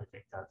that. I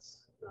think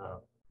that's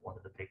one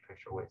of the big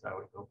picture ways I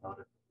would go about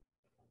it.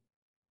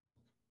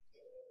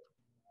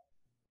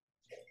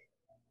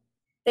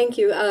 Thank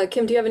you.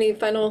 Kim, do you have any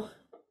final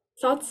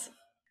thoughts?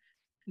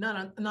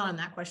 Not on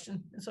that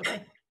question. It's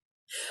okay.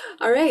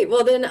 All right.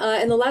 Well, then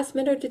in the last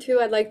minute or two,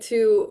 I'd like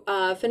to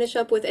finish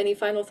up with any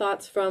final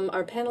thoughts from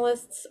our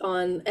panelists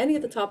on any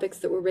of the topics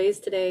that were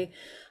raised today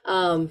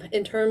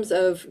in terms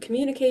of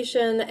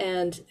communication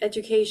and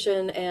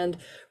education and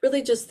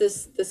really just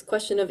this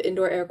question of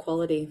indoor air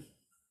quality.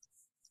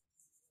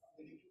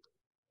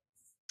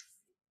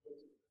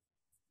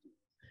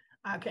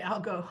 Okay, I'll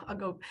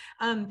go.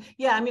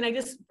 Yeah, I mean, I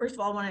just, first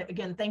of all, I want to,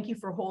 again, thank you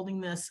for holding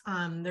this.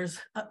 There's,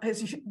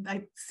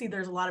 I see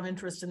there's a lot of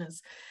interest in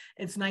this.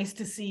 It's nice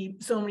to see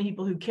so many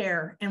people who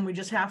care, and we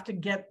just have to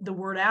get the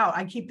word out.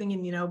 I keep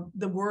thinking, you know,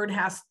 the word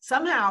has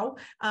somehow,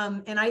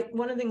 and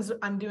one of the things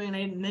I'm doing,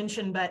 I didn't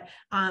mention, but,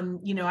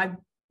 you know,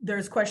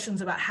 there's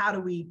questions about how do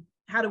we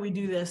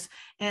do this?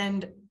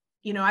 And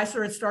you know, I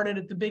sort of started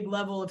at the big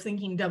level of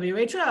thinking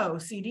WHO,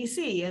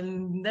 CDC,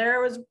 and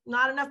there was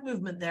not enough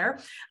movement there.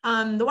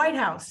 The White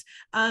House.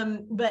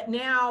 But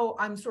now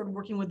I'm sort of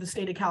working with the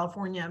state of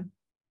California,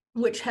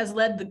 which has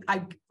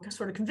I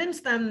sort of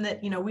convinced them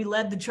that, you know, we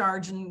led the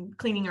charge in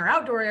cleaning our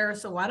outdoor air,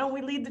 so why don't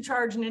we lead the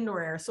charge in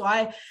indoor air? So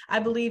I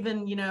believe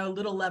in, you know,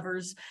 little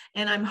levers,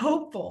 and I'm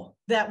hopeful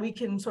that we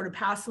can sort of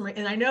pass them.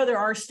 And I know there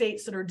are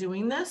states that are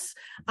doing this,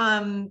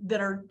 that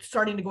are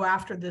starting to go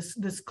after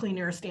this clean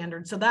air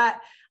standard. So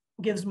that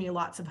gives me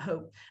lots of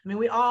hope. I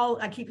mean,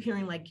 I keep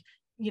hearing like,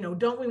 you know,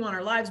 don't we want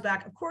our lives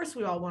back? Of course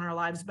we all want our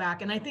lives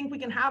back. And I think we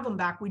can have them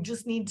back. We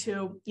just need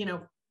to, you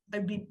know,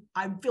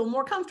 I'd feel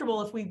more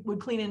comfortable if we would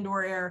clean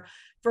indoor air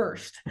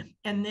first.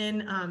 And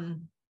then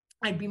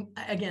I'd be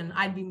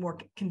more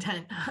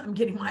content. I'm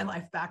getting my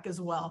life back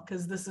as well,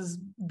 because this has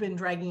been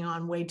dragging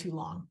on way too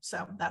long.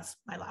 So that's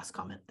my last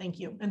comment. Thank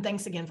you. And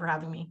thanks again for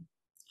having me.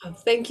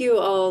 Thank you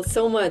all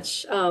so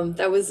much.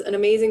 That was an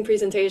amazing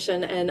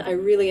presentation, and I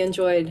really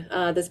enjoyed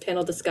this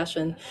panel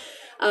discussion.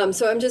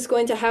 So I'm just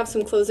going to have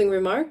some closing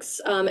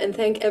remarks and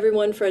thank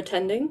everyone for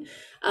attending.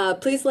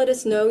 Please let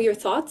us know your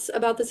thoughts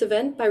about this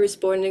event by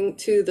responding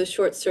to the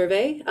short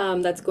survey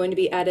that's going to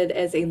be added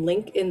as a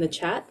link in the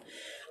chat.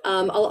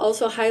 I'll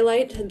also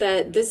highlight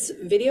that this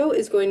video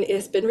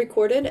has been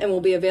recorded and will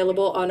be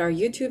available on our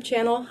YouTube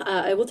channel.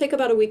 It will take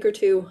about a week or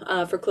two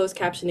for closed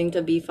captioning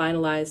to be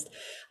finalized.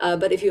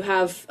 But if you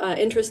have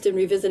interest in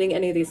revisiting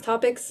any of these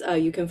topics,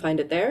 you can find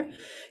it there.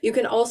 You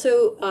can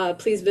also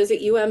please visit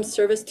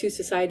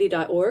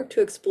umservice2society.org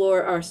to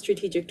explore our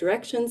strategic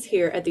directions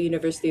here at the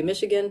University of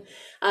Michigan.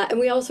 And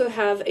we also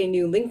have a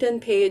new LinkedIn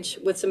page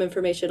with some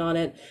information on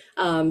it.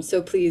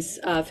 So please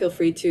feel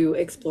free to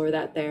explore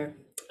that there.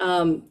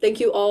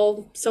 Thank you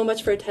all so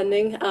much for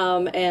attending.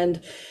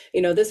 And,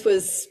 you know, this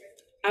was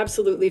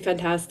absolutely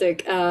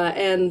fantastic.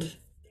 And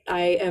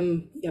I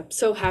am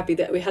so happy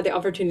that we had the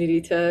opportunity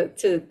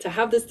to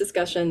have this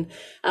discussion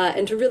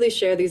and to really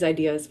share these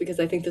ideas, because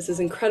I think this is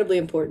incredibly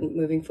important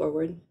moving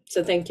forward.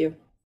 So thank you.